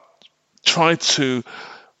 have tried to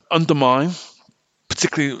undermine,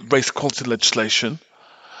 particularly race equality legislation,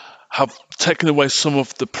 have taken away some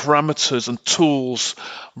of the parameters and tools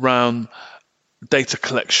around data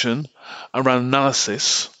collection, around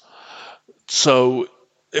analysis. So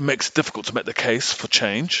it makes it difficult to make the case for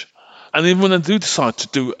change. And even when they do decide to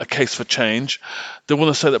do a case for change, they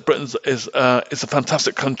want to say that Britain is a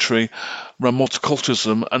fantastic country around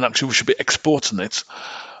multiculturalism, and actually we should be exporting it.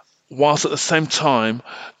 Whilst at the same time,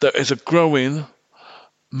 there is a growing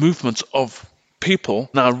movement of people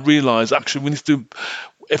now realise actually we need to do,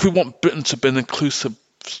 if we want Britain to be an inclusive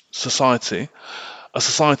society, a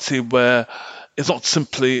society where it's not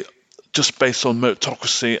simply just based on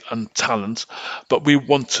meritocracy and talent, but we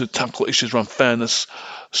want to tackle issues around fairness,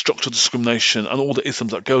 structural discrimination, and all the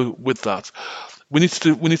isms that go with that. We need to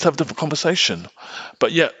have a different conversation.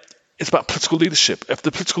 But yet, it's about political leadership. If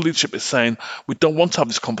the political leadership is saying we don't want to have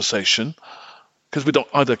this conversation because we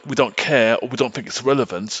don't care or we don't think it's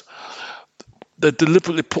relevant, they're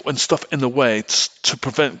deliberately putting stuff in the way to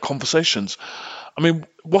prevent conversations. I mean,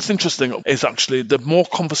 what's interesting is actually there are more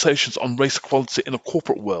conversations on race equality in a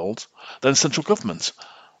corporate world than central government,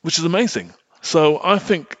 which is amazing. So I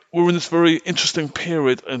think we're in this very interesting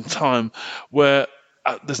period in time where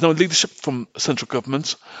there's no leadership from central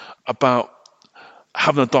government about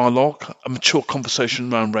having a dialogue, a mature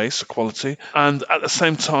conversation around race equality. And at the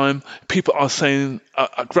same time, people are saying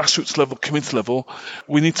at grassroots level, community level,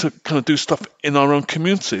 we need to kind of do stuff in our own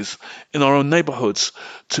communities, in our own neighbourhoods,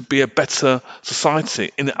 to be a better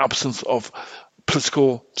society in the absence of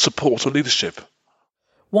political support or leadership.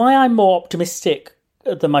 Why I'm more optimistic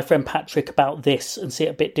than my friend Patrick about this and see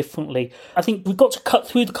it a bit differently, I think we've got to cut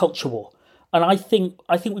through the culture war. And I think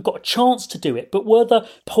we've got a chance to do it. But whether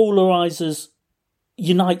polarisers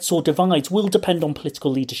unites or divides will depend on political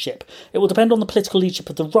leadership. It will depend on the political leadership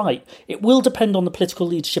of the right. It will depend on the political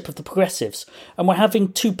leadership of the progressives. And we're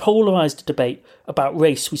having too polarised a debate about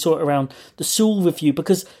race. We saw it around the Sewell Review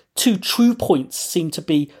because two true points seem to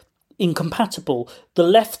be incompatible. The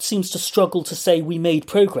left seems to struggle to say we made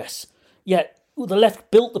progress, yet the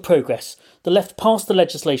left built the progress, the left passed the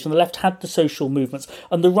legislation, the left had the social movements,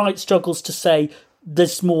 and the right struggles to say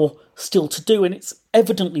there's more still to do. And it's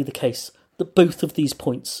evidently the case that both of these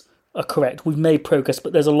points are correct. We've made progress,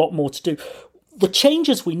 but there's a lot more to do. The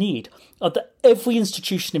changes we need are that every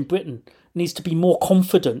institution in Britain needs to be more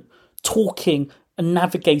confident talking and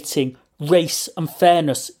navigating race and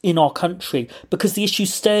fairness in our country, because the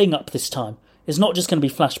issue's staying up this time. It's not just going to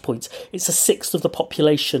be flashpoints. It's a sixth of the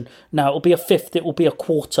population now. It'll be a fifth. It will be a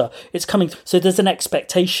quarter. It's coming. So there's an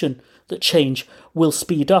expectation that change will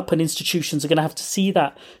speed up, and institutions are going to have to see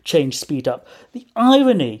that change speed up. The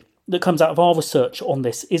irony that comes out of our research on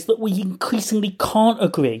this is that we increasingly can't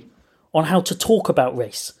agree on how to talk about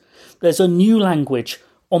race. There's a new language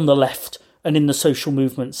on the left and in the social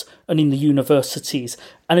movements and in the universities,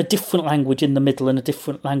 and a different language in the middle and a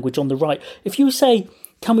different language on the right. If you say,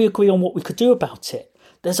 can we agree on what we could do about it?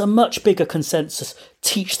 There's a much bigger consensus.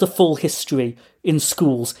 Teach the full history in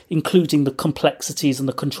schools, including the complexities and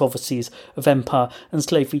the controversies of empire and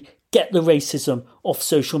slavery. Get the racism off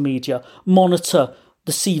social media. Monitor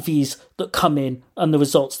the CVs that come in and the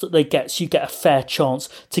results that they get, so you get a fair chance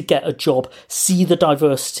to get a job. See the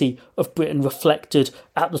diversity of Britain reflected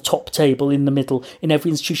at the top table, in the middle, in every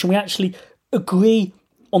institution. We actually agree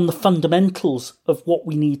on the fundamentals of what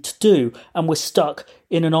we need to do, and we're stuck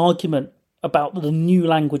in an argument about the new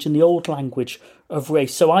language and the old language of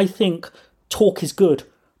race. So I think talk is good,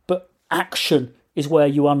 but action is where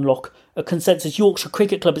you unlock a consensus. Yorkshire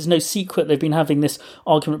Cricket Club, is no secret they've been having this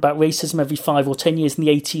argument about racism every 5 or 10 years, in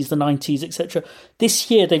the 80s, the 90s, etc.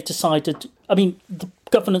 This year they've decided, the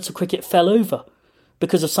governance of cricket fell over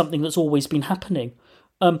because of something that's always been happening.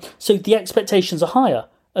 So the expectations are higher.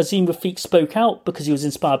 Azim Rafiq spoke out because he was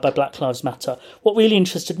inspired by Black Lives Matter. What really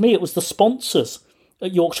interested me, it was the sponsors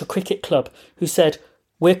at Yorkshire Cricket Club who said,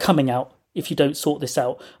 we're coming out if you don't sort this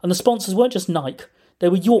out. And the sponsors weren't just Nike, they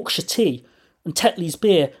were Yorkshire Tea and Tetley's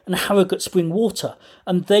Beer and Harrogate Spring Water.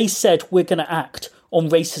 And they said, we're going to act on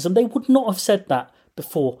racism. They would not have said that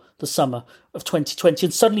before the summer of 2020.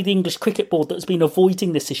 And suddenly the English Cricket Board, that has been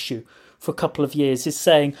avoiding this issue for a couple of years, is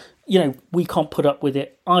saying, we can't put up with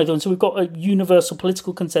it either. And so we've got a universal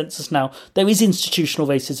political consensus now. There is institutional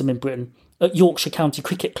racism in Britain at Yorkshire County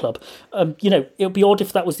Cricket Club. It would be odd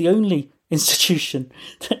if that was the only institution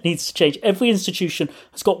that needs to change. Every institution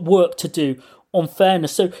has got work to do on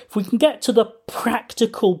fairness. So if we can get to the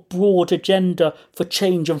practical, broad agenda for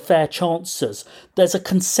change and fair chances, there's a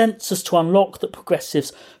consensus to unlock that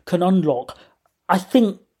progressives can unlock. I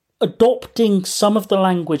think adopting some of the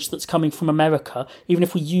language that's coming from America, even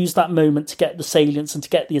if we use that moment to get the salience and to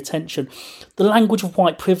get the attention, the language of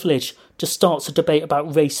white privilege just starts a debate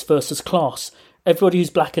about race versus class. Everybody who's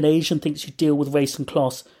black and Asian thinks you deal with race and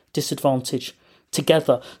class disadvantage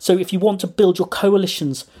together. So if you want to build your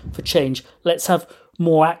coalitions for change, let's have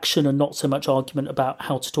more action and not so much argument about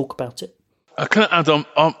how to talk about it. Can I add on?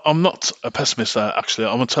 I'm not a pessimist, actually.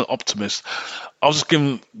 I'm an optimist. I was just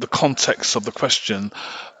giving the context of the question,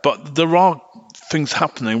 but there are things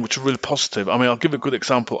happening which are really positive. I'll give a good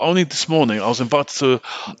example. Only this morning, I was invited to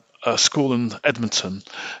a school in Edmonton,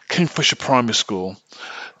 Kingfisher Primary School.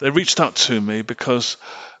 They reached out to me because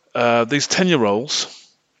these 10-year-olds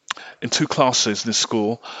in 2 classes in this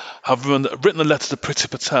school have written a letter to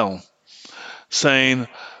Priti Patel saying,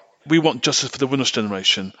 we want justice for the Windrush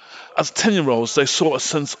generation. As 10-year-olds, they saw a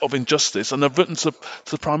sense of injustice and they've written to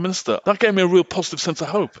the Prime Minister. That gave me a real positive sense of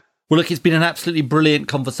hope. Well, look, it's been an absolutely brilliant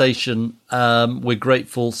conversation. We're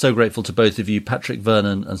grateful, so grateful to both of you, Patrick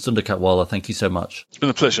Vernon and Sundar Katwala. Thank you so much. It's been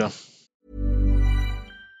a pleasure.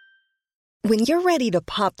 When you're ready to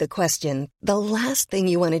pop the question, the last thing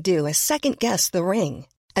you want to do is second-guess the ring.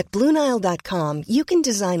 At BlueNile.com, you can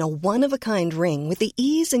design a one-of-a-kind ring with the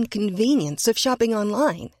ease and convenience of shopping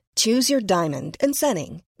online. Choose your diamond and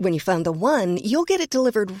setting. When you find the one, you'll get it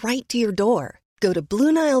delivered right to your door. Go to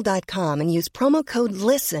BlueNile.com and use promo code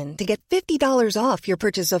LISTEN to get $50 off your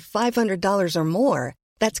purchase of $500 or more.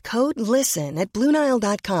 That's code LISTEN at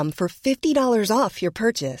BlueNile.com for $50 off your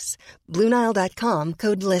purchase. BlueNile.com,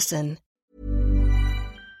 code LISTEN.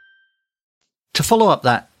 To follow up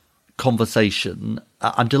that conversation,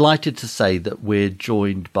 I'm delighted to say that we're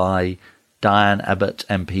joined by Diane Abbott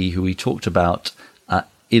MP, who we talked about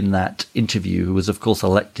in that interview, who was, of course,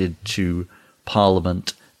 elected to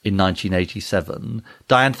Parliament in 1987.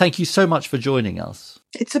 Diane, thank you so much for joining us.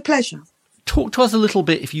 It's a pleasure. Talk to us a little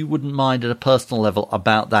bit, if you wouldn't mind, at a personal level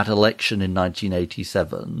about that election in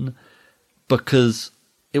 1987, because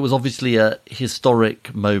it was obviously a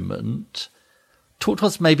historic moment. Talk to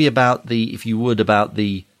us maybe about about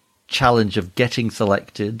the challenge of getting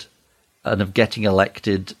selected and of getting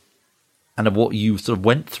elected and of what you sort of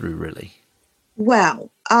went through, really.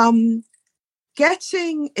 Well,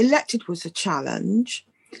 getting elected was a challenge.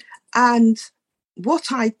 And what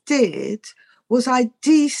I did was I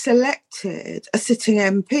deselected a sitting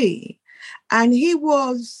MP. And he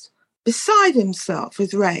was beside himself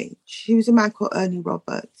with rage. He was a man called Ernie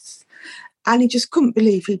Roberts. And he just couldn't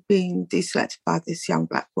believe he'd been deselected by this young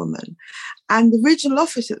black woman. And the regional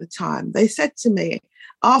office at the time, they said to me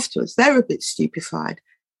afterwards, they were a bit stupefied.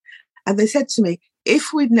 And they said to me,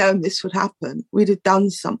 if we'd known this would happen, we'd have done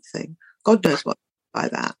something. God knows what by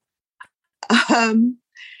that. And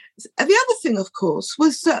the other thing, of course,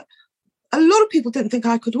 was that a lot of people didn't think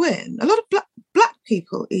I could win. A lot of black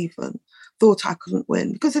people even thought I couldn't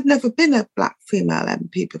win because there'd never been a black female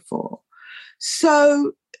MP before.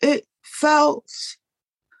 So it felt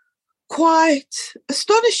quite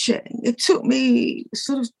astonishing. It took me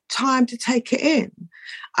sort of time to take it in.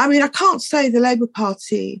 I mean, I can't say the Labour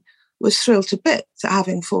Party was thrilled to bits at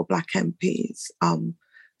having 4 black MPs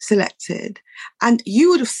selected. And you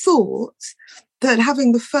would have thought that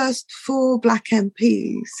having the first 4 black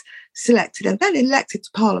MPs selected and then elected to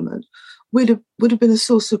Parliament would have been a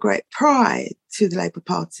source of great pride to the Labour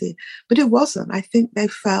Party. But it wasn't. I think they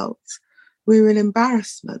felt we were an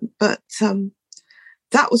embarrassment. But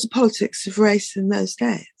that was the politics of race in those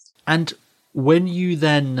days. And when you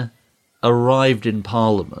then arrived in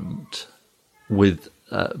Parliament with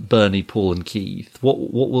Bernie, Paul and Keith, what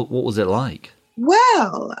was it like?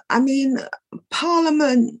 Well, I mean,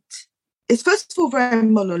 Parliament is first of all very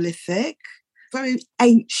monolithic, very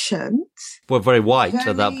ancient. Well, very white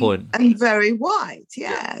at that point. And very white,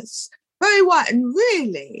 yes. Very white and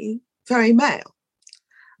really very male.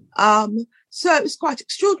 So it was quite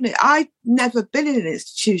extraordinary. I'd never been in an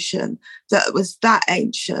institution that was that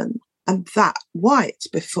ancient and that white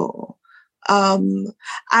before. And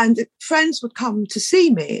friends would come to see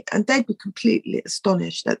me and they'd be completely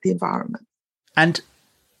astonished at the environment. And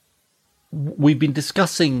we've been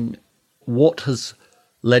discussing what has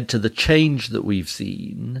led to the change that we've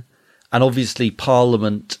seen. And obviously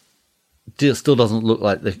Parliament still doesn't look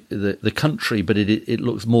like the country, but it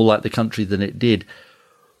looks more like the country than it did.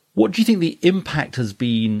 What do you think the impact has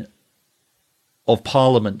been of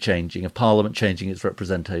Parliament changing its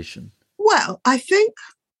representation? Well, I think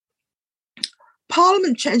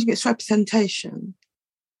Parliament changing its representation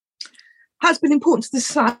has been important to the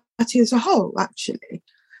society as a whole, actually,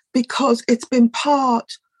 because it's been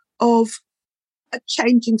part of a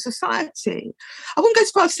changing society. I wouldn't go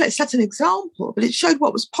as far as to set an example, but it showed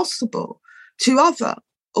what was possible to other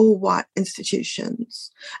all-white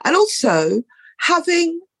institutions. And also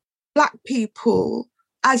having black people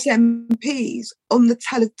as MPs on the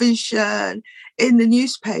television, in the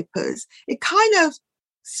newspapers, it kind of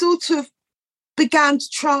sort of began to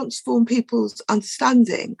transform people's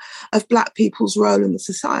understanding of black people's role in the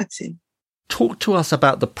society. Talk to us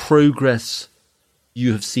about the progress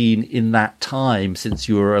you have seen in that time since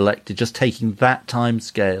you were elected, just taking that time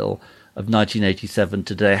scale of 1987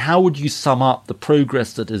 today. How would you sum up the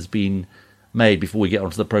progress that has been made before we get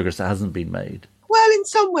onto the progress that hasn't been made? Well, in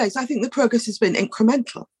some ways, I think the progress has been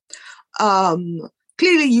incremental.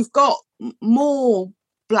 Clearly, you've got more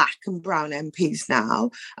black and brown MPs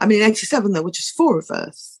now. I mean, in 87, there were just 4 of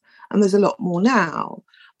us, and there's a lot more now.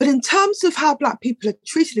 But in terms of how black people are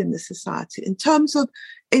treated in this society, in terms of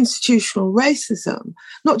institutional racism,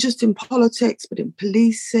 not just in politics, but in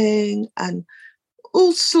policing and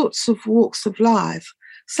all sorts of walks of life,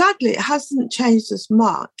 sadly, it hasn't changed as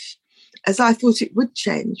much as I thought it would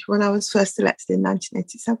change when I was first elected in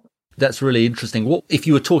 1987. That's really interesting. What if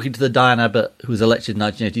you were talking to the Diane Abbott who was elected in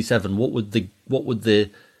 1987? What would the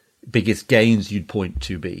biggest gains you'd point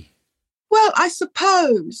to be? Well, I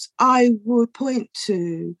suppose I would point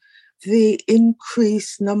to the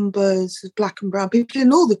increased numbers of black and brown people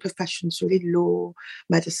in all the professions, really, law,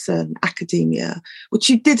 medicine, academia, which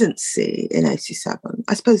you didn't see in 87.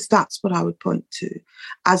 I suppose that's what I would point to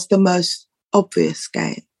as the most obvious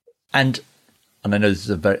gain. And I know this is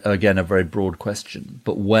a very broad question,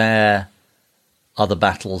 but where are the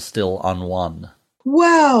battles still unwon?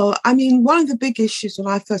 Well, I mean, one of the big issues when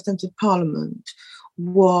I first entered Parliament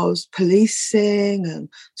was policing and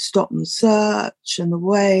stop and search and the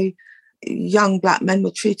way young black men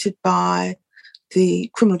were treated by the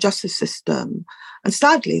criminal justice system. And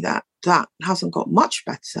sadly, that hasn't got much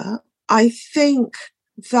better. I think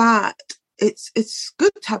that it's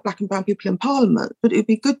good to have black and brown people in Parliament, but it would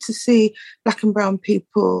be good to see black and brown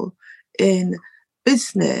people in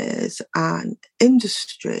business and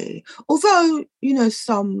industry. Although,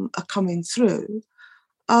 some are coming through,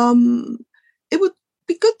 it would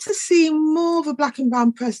be good to see more of a black and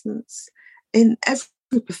brown presence in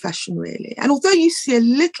every profession, really. And although you see a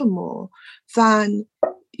little more than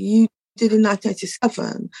you did in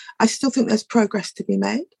 1987, I still think there's progress to be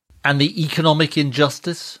made. And the economic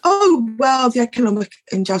injustice? Oh, well, the economic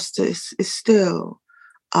injustice is still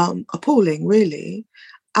appalling, really.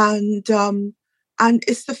 And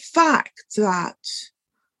it's the fact that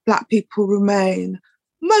Black people remain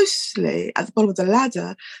mostly at the bottom of the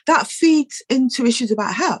ladder that feeds into issues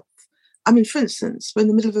about health. I mean, for instance, we're in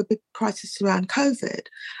the middle of a big crisis around COVID,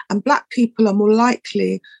 and Black people are more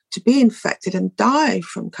likely to be infected and die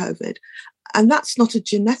from COVID. And that's not a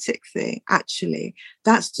genetic thing, actually.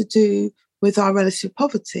 That's to do with our relative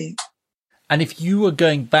poverty. And if you were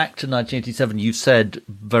going back to 1987, you said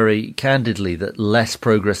very candidly that less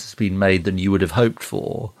progress has been made than you would have hoped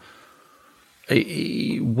for.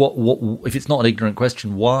 What if it's not an ignorant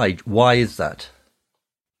question, why? Why is that?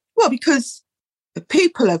 Well, because the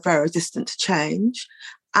people are very resistant to change,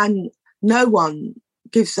 and no one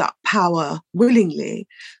gives up power willingly.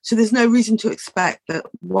 So there's no reason to expect that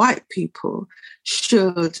white people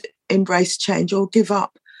should embrace change or give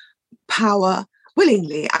up power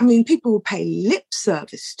willingly. I mean, people will pay lip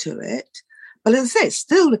service to it, but as I say, it's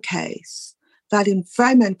still the case that in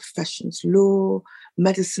very many professions, law,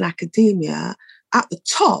 medicine, academia, at the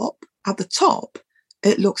top,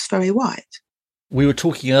 it looks very white. We were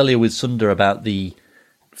talking earlier with Sundar about the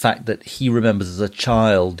fact that he remembers as a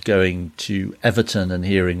child going to Everton and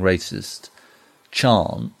hearing racist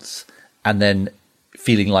chants and then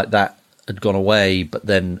feeling like that had gone away. But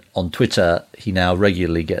then on Twitter, he now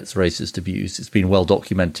regularly gets racist abuse. It's been well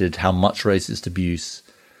documented how much racist abuse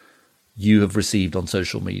you have received on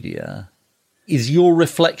social media. Is your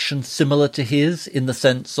reflection similar to his in the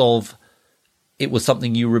sense of it was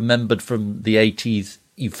something you remembered from the 80s,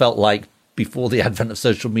 you felt like before the advent of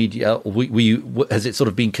social media, or has it sort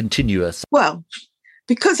of been continuous? Well,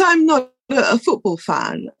 because I'm not a football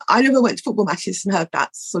fan, I never went to football matches and heard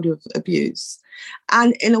that sort of abuse.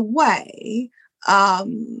 And in a way, I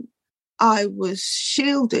was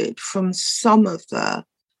shielded from some of the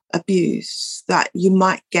abuse that you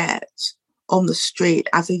might get on the street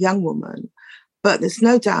as a young woman. But there's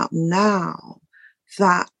no doubt now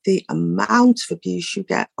that the amount of abuse you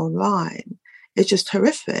get online is just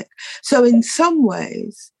horrific. So in some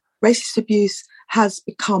ways, racist abuse has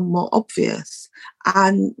become more obvious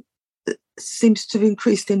and seems to have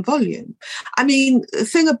increased in volume. I mean, the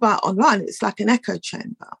thing about online, it's like an echo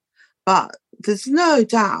chamber. But there's no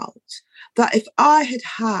doubt that if I had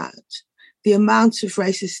had the amount of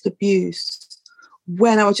racist abuse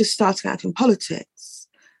when I was just starting out in politics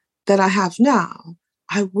that I have now,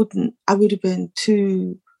 I would have been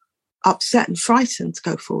too upset and frightened to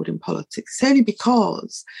go forward in politics. It's only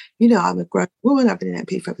because, I'm a grown woman, I've been an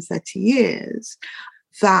MP for over 30 years,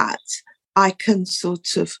 that I can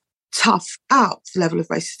sort of tough out the level of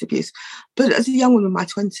racist abuse. But as a young woman in my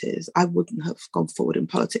 20s, I wouldn't have gone forward in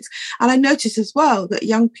politics. And I notice as well that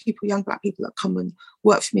young Black people that come and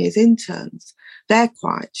work for me as interns, they're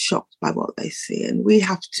quite shocked by what they see. And we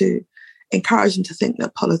have to encourage them to think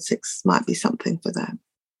that politics might be something for them.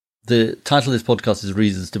 The title of this podcast is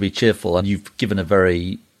Reasons to be Cheerful, and you've given a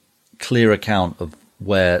very clear account of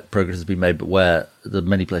where progress has been made, but where the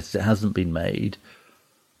many places it hasn't been made.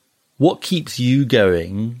 What keeps you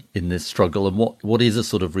going in this struggle, and what is a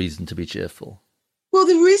sort of reason to be cheerful? Well,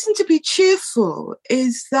 the reason to be cheerful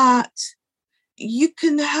is that you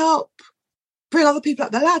can help bring other people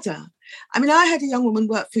up the ladder. I mean, I had a young woman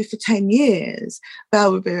work for me for 10 years,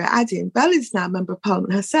 Belle Revere Addy, and Belle is now a Member of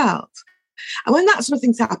Parliament herself. And when that sort of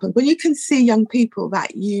thing's happened, when you can see young people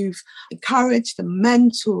that you've encouraged and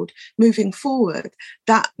mentored moving forward,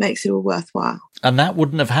 that makes it all worthwhile. And that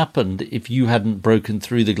wouldn't have happened if you hadn't broken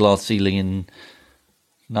through the glass ceiling in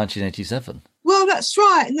 1987. Well, that's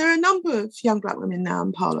right. And there are a number of young Black women now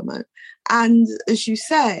in Parliament. And as you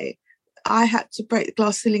say, I had to break the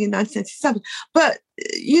glass ceiling in 1987. But,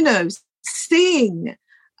 seeing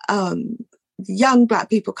young Black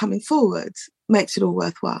people coming forward makes it all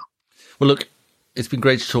worthwhile. Well, look, it's been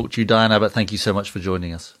great to talk to you, Diane Abbott. Thank you so much for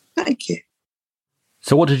joining us. Thank you.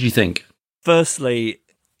 So what did you think? Firstly,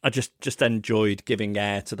 I just enjoyed giving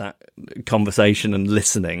air to that conversation and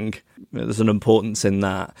listening. There's an importance in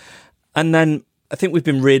that. And then I think we've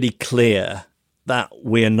been really clear that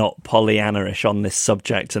we are not Pollyanna-ish on this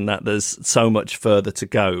subject and that there's so much further to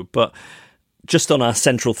go. But just on our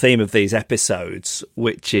central theme of these episodes,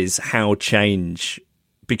 which is how change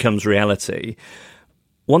becomes reality,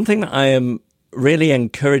 one thing that I am really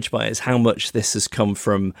encouraged by is how much this has come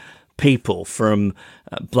from people, from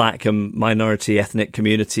Black and minority ethnic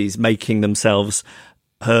communities making themselves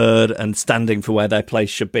heard and standing for where their place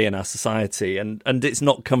should be in our society. And it's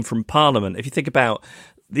not come from Parliament. If you think about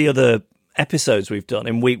the other episodes we've done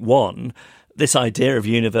in week one, this idea of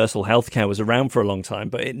universal healthcare was around for a long time,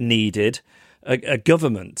 but it needed a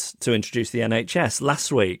government to introduce the NHS.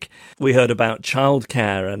 Last week, we heard about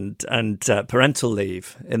childcare and parental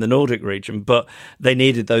leave in the Nordic region, but they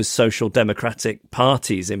needed those social democratic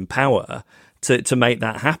parties in power to make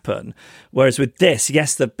that happen. Whereas with this,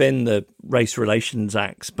 yes, there have been the Race Relations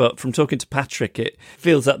Acts, but from talking to Patrick, it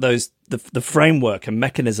feels that the framework and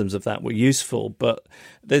mechanisms of that were useful, but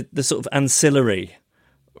the sort of ancillary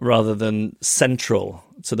rather than central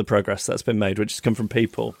to the progress that's been made, which has come from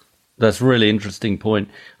people. That's a really interesting point.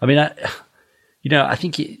 I mean, I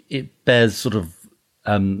think it bears sort of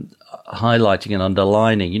highlighting and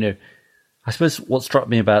underlining. I suppose what struck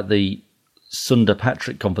me about the Sunder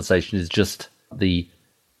Patrick conversation is just the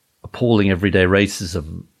appalling everyday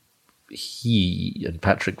racism he and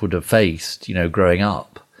Patrick would have faced, growing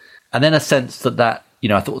up. And then a sense that I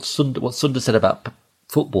thought what Sunder said about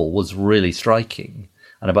football was really striking,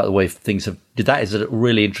 and about the way things did that is a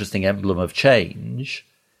really interesting emblem of change.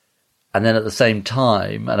 And then at the same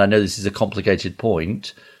time, and I know this is a complicated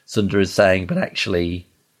point, Sunder is saying, but actually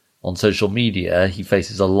on social media, he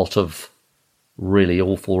faces a lot of really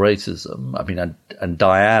awful racism. I mean, and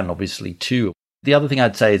Diane obviously too. The other thing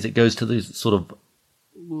I'd say is it goes to the sort of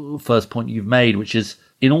first point you've made, which is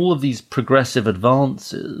in all of these progressive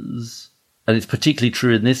advances, and it's particularly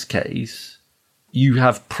true in this case, you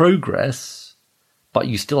have progress, but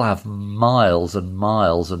you still have miles and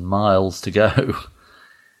miles and miles to go.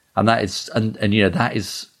 And that is, and that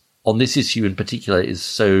is, on this issue in particular, is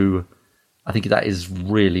so, I think that is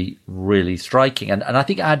really, really striking. And I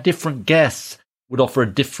think our different guests would offer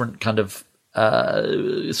a different kind of,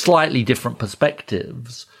 slightly different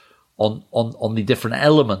perspectives on the different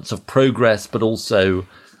elements of progress, but also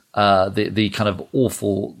the kind of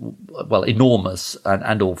awful, well, enormous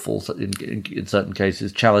and awful, in certain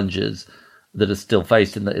cases, challenges that are still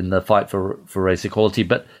faced in the fight for race equality.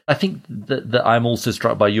 But I think that I'm also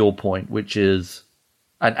struck by your point, which is,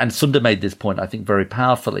 and Sunder made this point, I think, very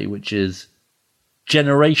powerfully, which is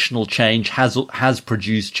generational change has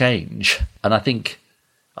produced change. And I think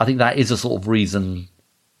that is a sort of reason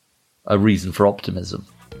for optimism.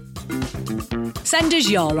 Send us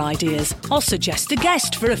your ideas or suggest a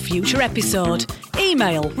guest for a future episode.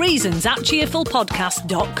 Email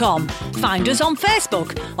reasons@cheerfulpodcast.com. Find us on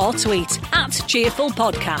Facebook or tweet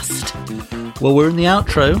 @cheerfulpodcast. Well, we're in the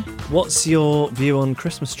outro. What's your view on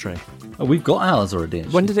Christmas tree? Oh, we've got ours already.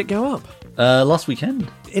 Actually. When did it go up? Last weekend.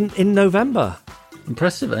 In November.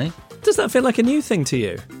 Impressive, eh? Does that feel like a new thing to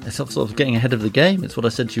you? It's sort of getting ahead of the game. It's what I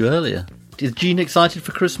said to you earlier. Is Gene excited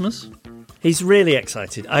for Christmas? He's really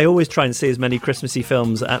excited. I always try and see as many Christmassy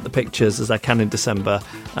films at the pictures as I can in December,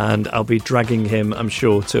 and I'll be dragging him, I'm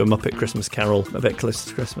sure, to a Muppet Christmas Carol a bit closer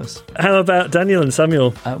to Christmas. How about Daniel and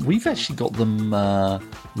Samuel? We've actually got them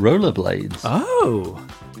rollerblades. Oh,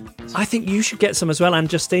 I think you should get some as well, and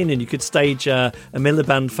Justine, and you could stage a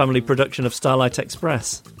Miliband family production of Starlight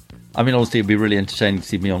Express. I mean, honestly, it'd be really entertaining to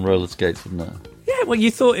see me on roller skates, wouldn't it? Yeah, well, you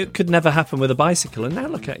thought it could never happen with a bicycle, and now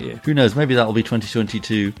look at you. Who knows? Maybe that'll be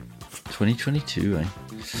 2022. 2022, eh?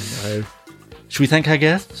 No. Should we thank our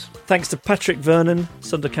guests? Thanks to Patrick Vernon,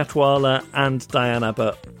 Sunder Katwala and Diane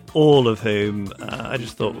Abbott, all of whom I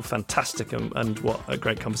just thought were fantastic, and what a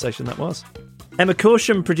great conversation that was. Emma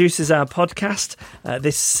Corsham produces our podcast.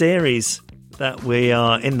 This series that we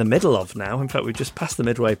are in the middle of now, in fact we've just passed the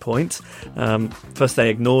midway point, First They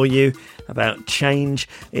Ignore You, about change,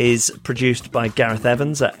 is produced by Gareth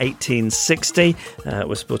Evans at 1860.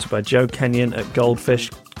 We're supported by Joe Kenyon at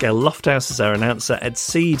Goldfish. Gail Lofthouse is our announcer. Ed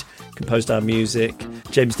Seed composed our music.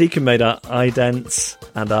 James Deacon made our idents,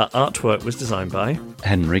 and our artwork was designed by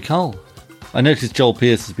Henry Cull. I noticed Joel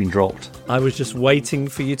Pearce has been dropped. I was just waiting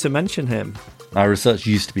for you to mention him. Our research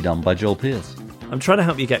used to be done by Joel Pearce. I'm trying to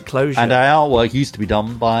help you get closure. And our artwork used to be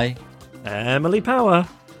done by Emily Power.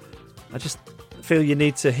 I just feel you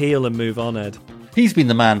need to heal and move on, Ed. He's been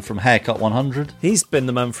the man from Haircut 100. He's been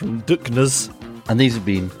the man from Duckners. And these have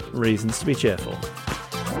been Reasons to be Cheerful.